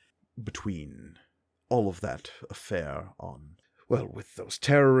saying, between all of that affair on, well, with those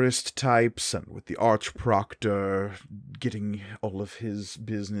terrorist types and with the Archproctor getting all of his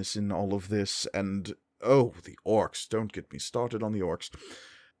business in all of this, and, oh, the orcs. Don't get me started on the orcs.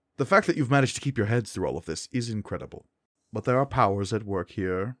 The fact that you've managed to keep your heads through all of this is incredible. But there are powers at work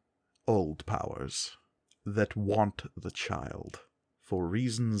here, old powers, that want the child, for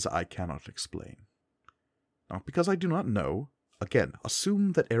reasons I cannot explain. Not because I do not know. Again,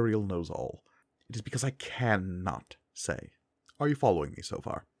 assume that Ariel knows all. It is because I cannot say. Are you following me so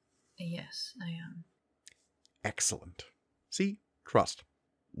far? Yes, I am. Excellent. See? Trust.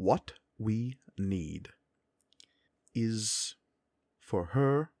 What we need is for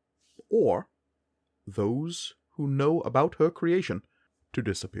her, or those who know about her creation, to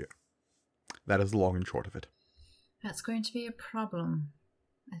disappear. That is the long and short of it. That's going to be a problem,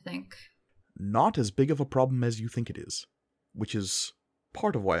 I think. Not as big of a problem as you think it is, which is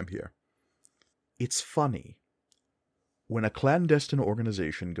part of why I'm here. It's funny. When a clandestine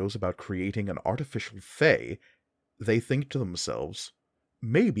organization goes about creating an artificial fae, they think to themselves,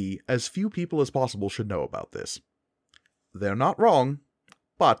 maybe as few people as possible should know about this. They're not wrong,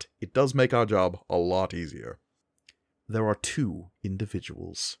 but it does make our job a lot easier. There are two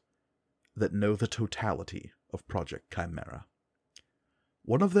individuals that know the totality of Project Chimera.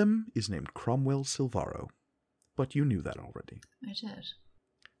 One of them is named Cromwell Silvaro, but you knew that already. I did.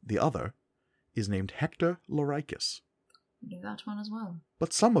 The other is named Hector Loricus. I knew that one as well.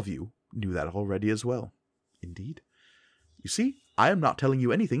 But some of you knew that already as well. Indeed. You see, I am not telling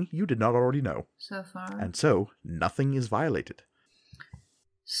you anything you did not already know. So far. And so, nothing is violated.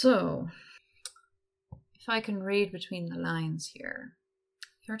 So, if I can read between the lines here,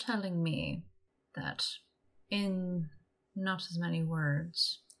 you're telling me that in not as many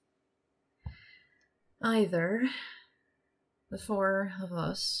words, either the four of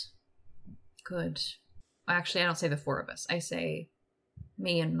us could... Actually, I don't say the four of us. I say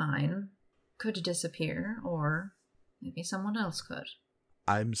me and mine could disappear, or maybe someone else could.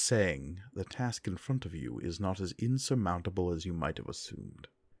 I'm saying the task in front of you is not as insurmountable as you might have assumed.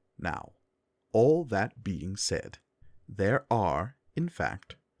 Now, all that being said, there are, in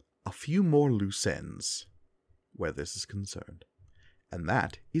fact, a few more loose ends where this is concerned. And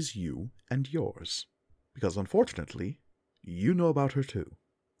that is you and yours. Because unfortunately, you know about her too.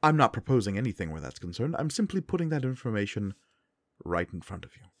 I'm not proposing anything where that's concerned. I'm simply putting that information right in front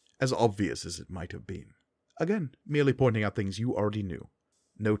of you. As obvious as it might have been. Again, merely pointing out things you already knew.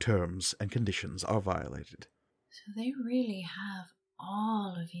 No terms and conditions are violated. So they really have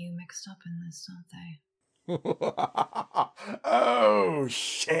all of you mixed up in this, don't they? Oh,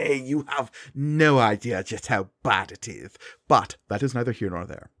 Shay, you have no idea just how bad it is. But that is neither here nor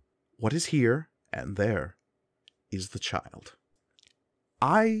there. What is here and there is the child.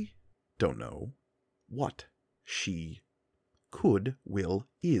 I don't know what she could, will,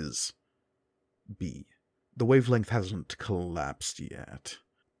 is be. The wavelength hasn't collapsed yet.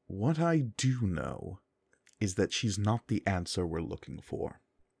 What I do know is that she's not the answer we're looking for.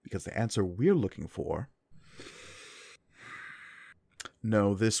 Because the answer we're looking for...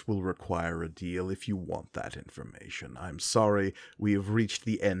 No, this will require a deal if you want that information. I'm sorry, we have reached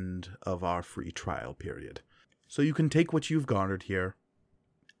the end of our free trial period. So you can take what you've garnered here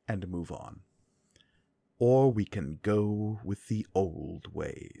and move on. Or we can go with the old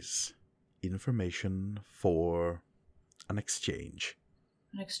ways. Information for An exchange.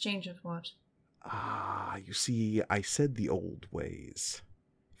 An exchange of what? You see, I said the old ways.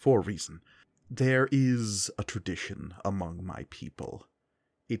 For a reason. There is a tradition among my people.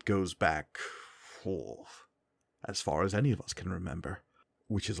 It goes back, as far as any of us can remember,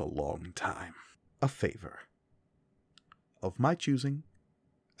 which is a long time. A favor. Of my choosing,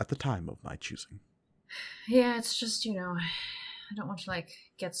 at the time of my choosing. Yeah, it's just, I don't want to,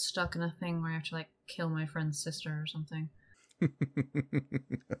 get stuck in a thing where I have to, kill my friend's sister or something.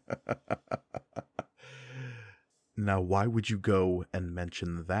 Now, why would you go and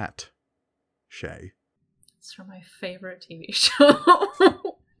mention that, Shay? It's from my favorite TV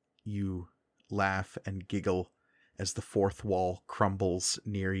show. You laugh and giggle as the fourth wall crumbles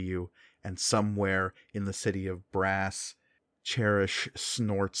near you, and somewhere in the city of Brass, Cherish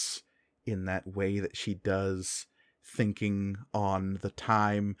snorts in that way that she does, thinking on the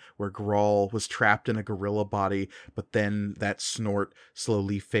time where Grawl was trapped in a gorilla body, but then that snort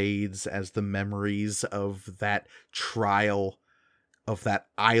slowly fades as the memories of that trial, of that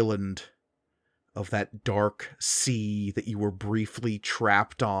island, of that dark sea that you were briefly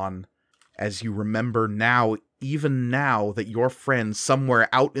trapped on, as you remember now, even now, that your friend somewhere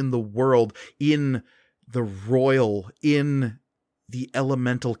out in the world, in the royal, in the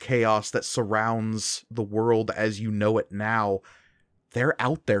elemental chaos that surrounds the world as you know it now, they're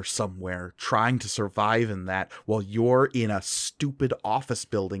out there somewhere trying to survive in that, while you're in a stupid office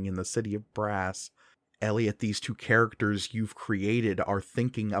building in the city of Brass. Elliot, these two characters you've created are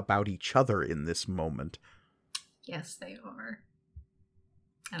thinking about each other in this moment. Yes, they are.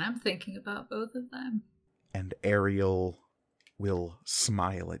 And I'm thinking about both of them. And Ariel will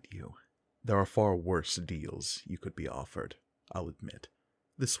smile at you. There are far worse deals you could be offered, I'll admit.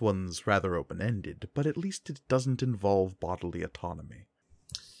 This one's rather open-ended, but at least it doesn't involve bodily autonomy.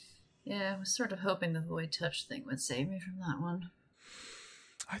 Yeah, I was sort of hoping the Void Touch thing would save me from that one.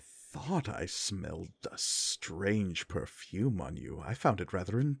 I thought I smelled a strange perfume on you. I found it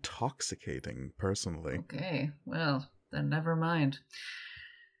rather intoxicating, personally. Okay, well, then never mind.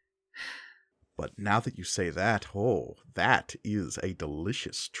 But now that you say that, that is a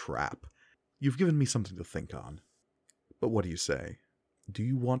delicious trap. You've given me something to think on. But what do you say? Do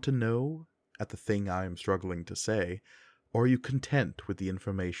you want to know at the thing I am struggling to say, or are you content with the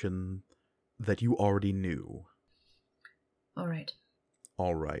information that you already knew? All right.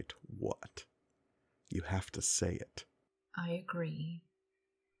 All right, what? You have to say it. I agree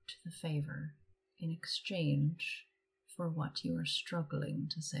to the favor in exchange for what you are struggling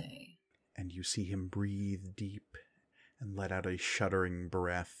to say. And you see him breathe deep and let out a shuddering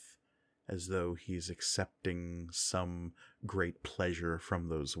breath, as though he's accepting some great pleasure from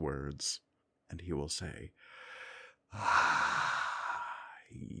those words. And he will say,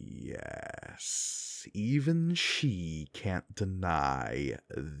 yes, even she can't deny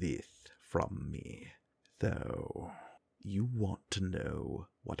this from me. Though, you want to know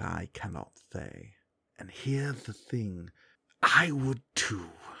what I cannot say. And here's the thing, I would too.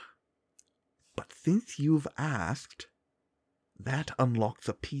 But since you've asked, that unlocks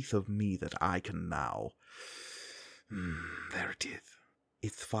a piece of me that I can now... there it is.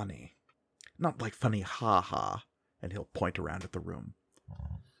 It's funny. Not like funny ha-ha, and he'll point around at the room.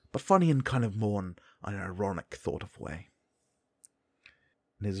 But funny in kind of more an ironic sort of way.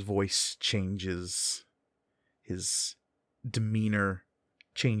 And his voice changes. His demeanor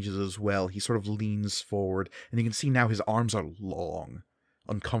changes as well. He sort of leans forward, and you can see now his arms are long,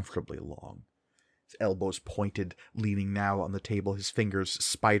 uncomfortably long. His elbows pointed, leaning now on the table, his fingers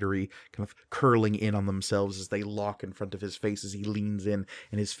spidery, kind of curling in on themselves as they lock in front of his face as he leans in,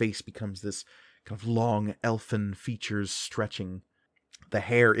 and his face becomes this kind of long elfin features stretching. The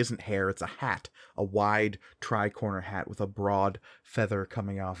hair isn't hair, it's a hat, a wide tri-corner hat with a broad feather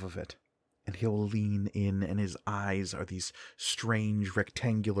coming off of it. And he'll lean in, and his eyes are these strange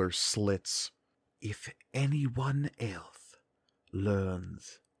rectangular slits. If anyone else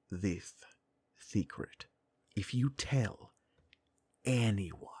learns this secret, if you tell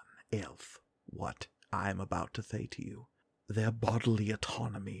anyone else what I'm about to say to you, their bodily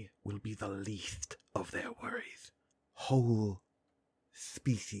autonomy will be the least of their worries. Whole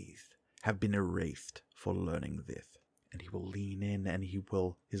species have been erased for learning this. And he will lean in, and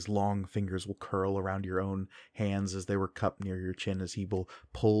his long fingers will curl around your own hands as they were cupped near your chin, as he will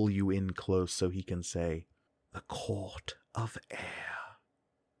pull you in close so he can say, the Court of Air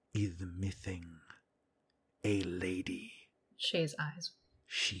is missing a lady. Shay's eyes.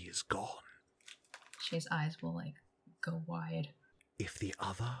 She is gone. Shay's eyes will, go wide. If the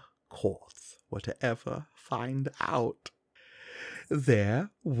other courts were to ever find out,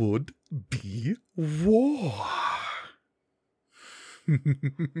 there would be war.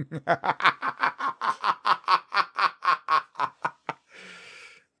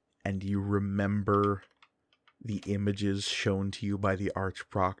 And you remember the images shown to you by the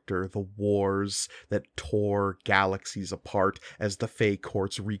Archproctor, the wars that tore galaxies apart as the Fey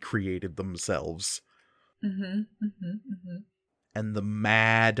courts recreated themselves. And the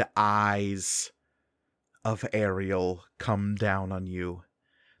mad eyes of Ariel come down on you.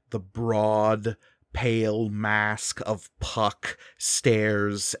 The broad, pale mask of Puck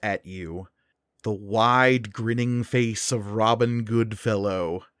stares at you. The wide, grinning face of Robin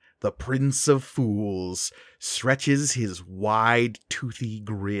Goodfellow, the Prince of Fools, stretches his wide, toothy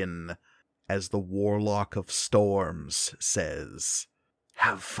grin as the Warlock of Storms says,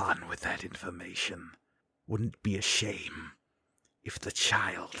 "Have fun with that information. Wouldn't be a shame if the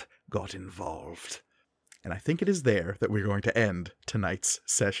child got involved." And I think it is there that we're going to end tonight's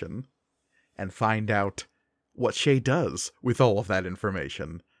session and find out what Shay does with all of that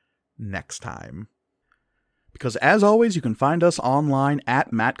information next time. Because as always, you can find us online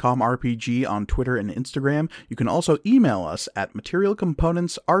at MatcomRPG on Twitter and Instagram. You can also email us at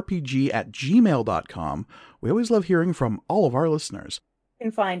materialcomponentsrpg@gmail.com. We always love hearing from all of our listeners. You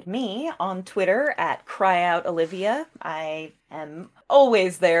can find me on Twitter at CryOutOlivia. I am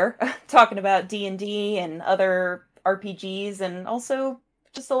always there talking about D&D and other RPGs and also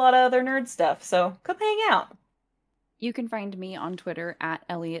just a lot of other nerd stuff. So come hang out. You can find me on Twitter at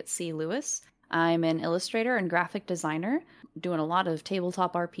Elliot C. Lewis. I'm an illustrator and graphic designer, doing a lot of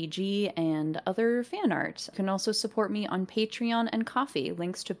tabletop RPG and other fan art. You can also support me on Patreon and Ko-fi.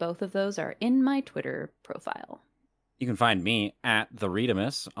 Links to both of those are in my Twitter profile. You can find me at The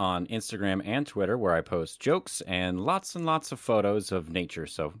Readamus on Instagram and Twitter, where I post jokes and lots of photos of nature,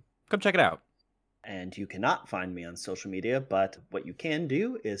 so come check it out. And you cannot find me on social media, but what you can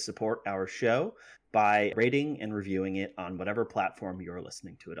do is support our show by rating and reviewing it on whatever platform you're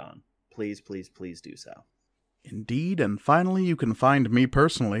listening to it on. Please, please, please do so. Indeed, and finally, you can find me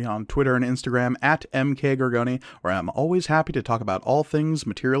personally on Twitter and Instagram at MKGorgoni, where I'm always happy to talk about all things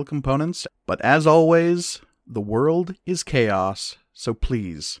material components. But as always, the world is chaos, so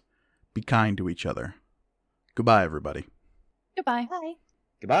please, be kind to each other. Goodbye, everybody. Goodbye. Bye.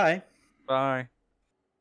 Goodbye. Bye.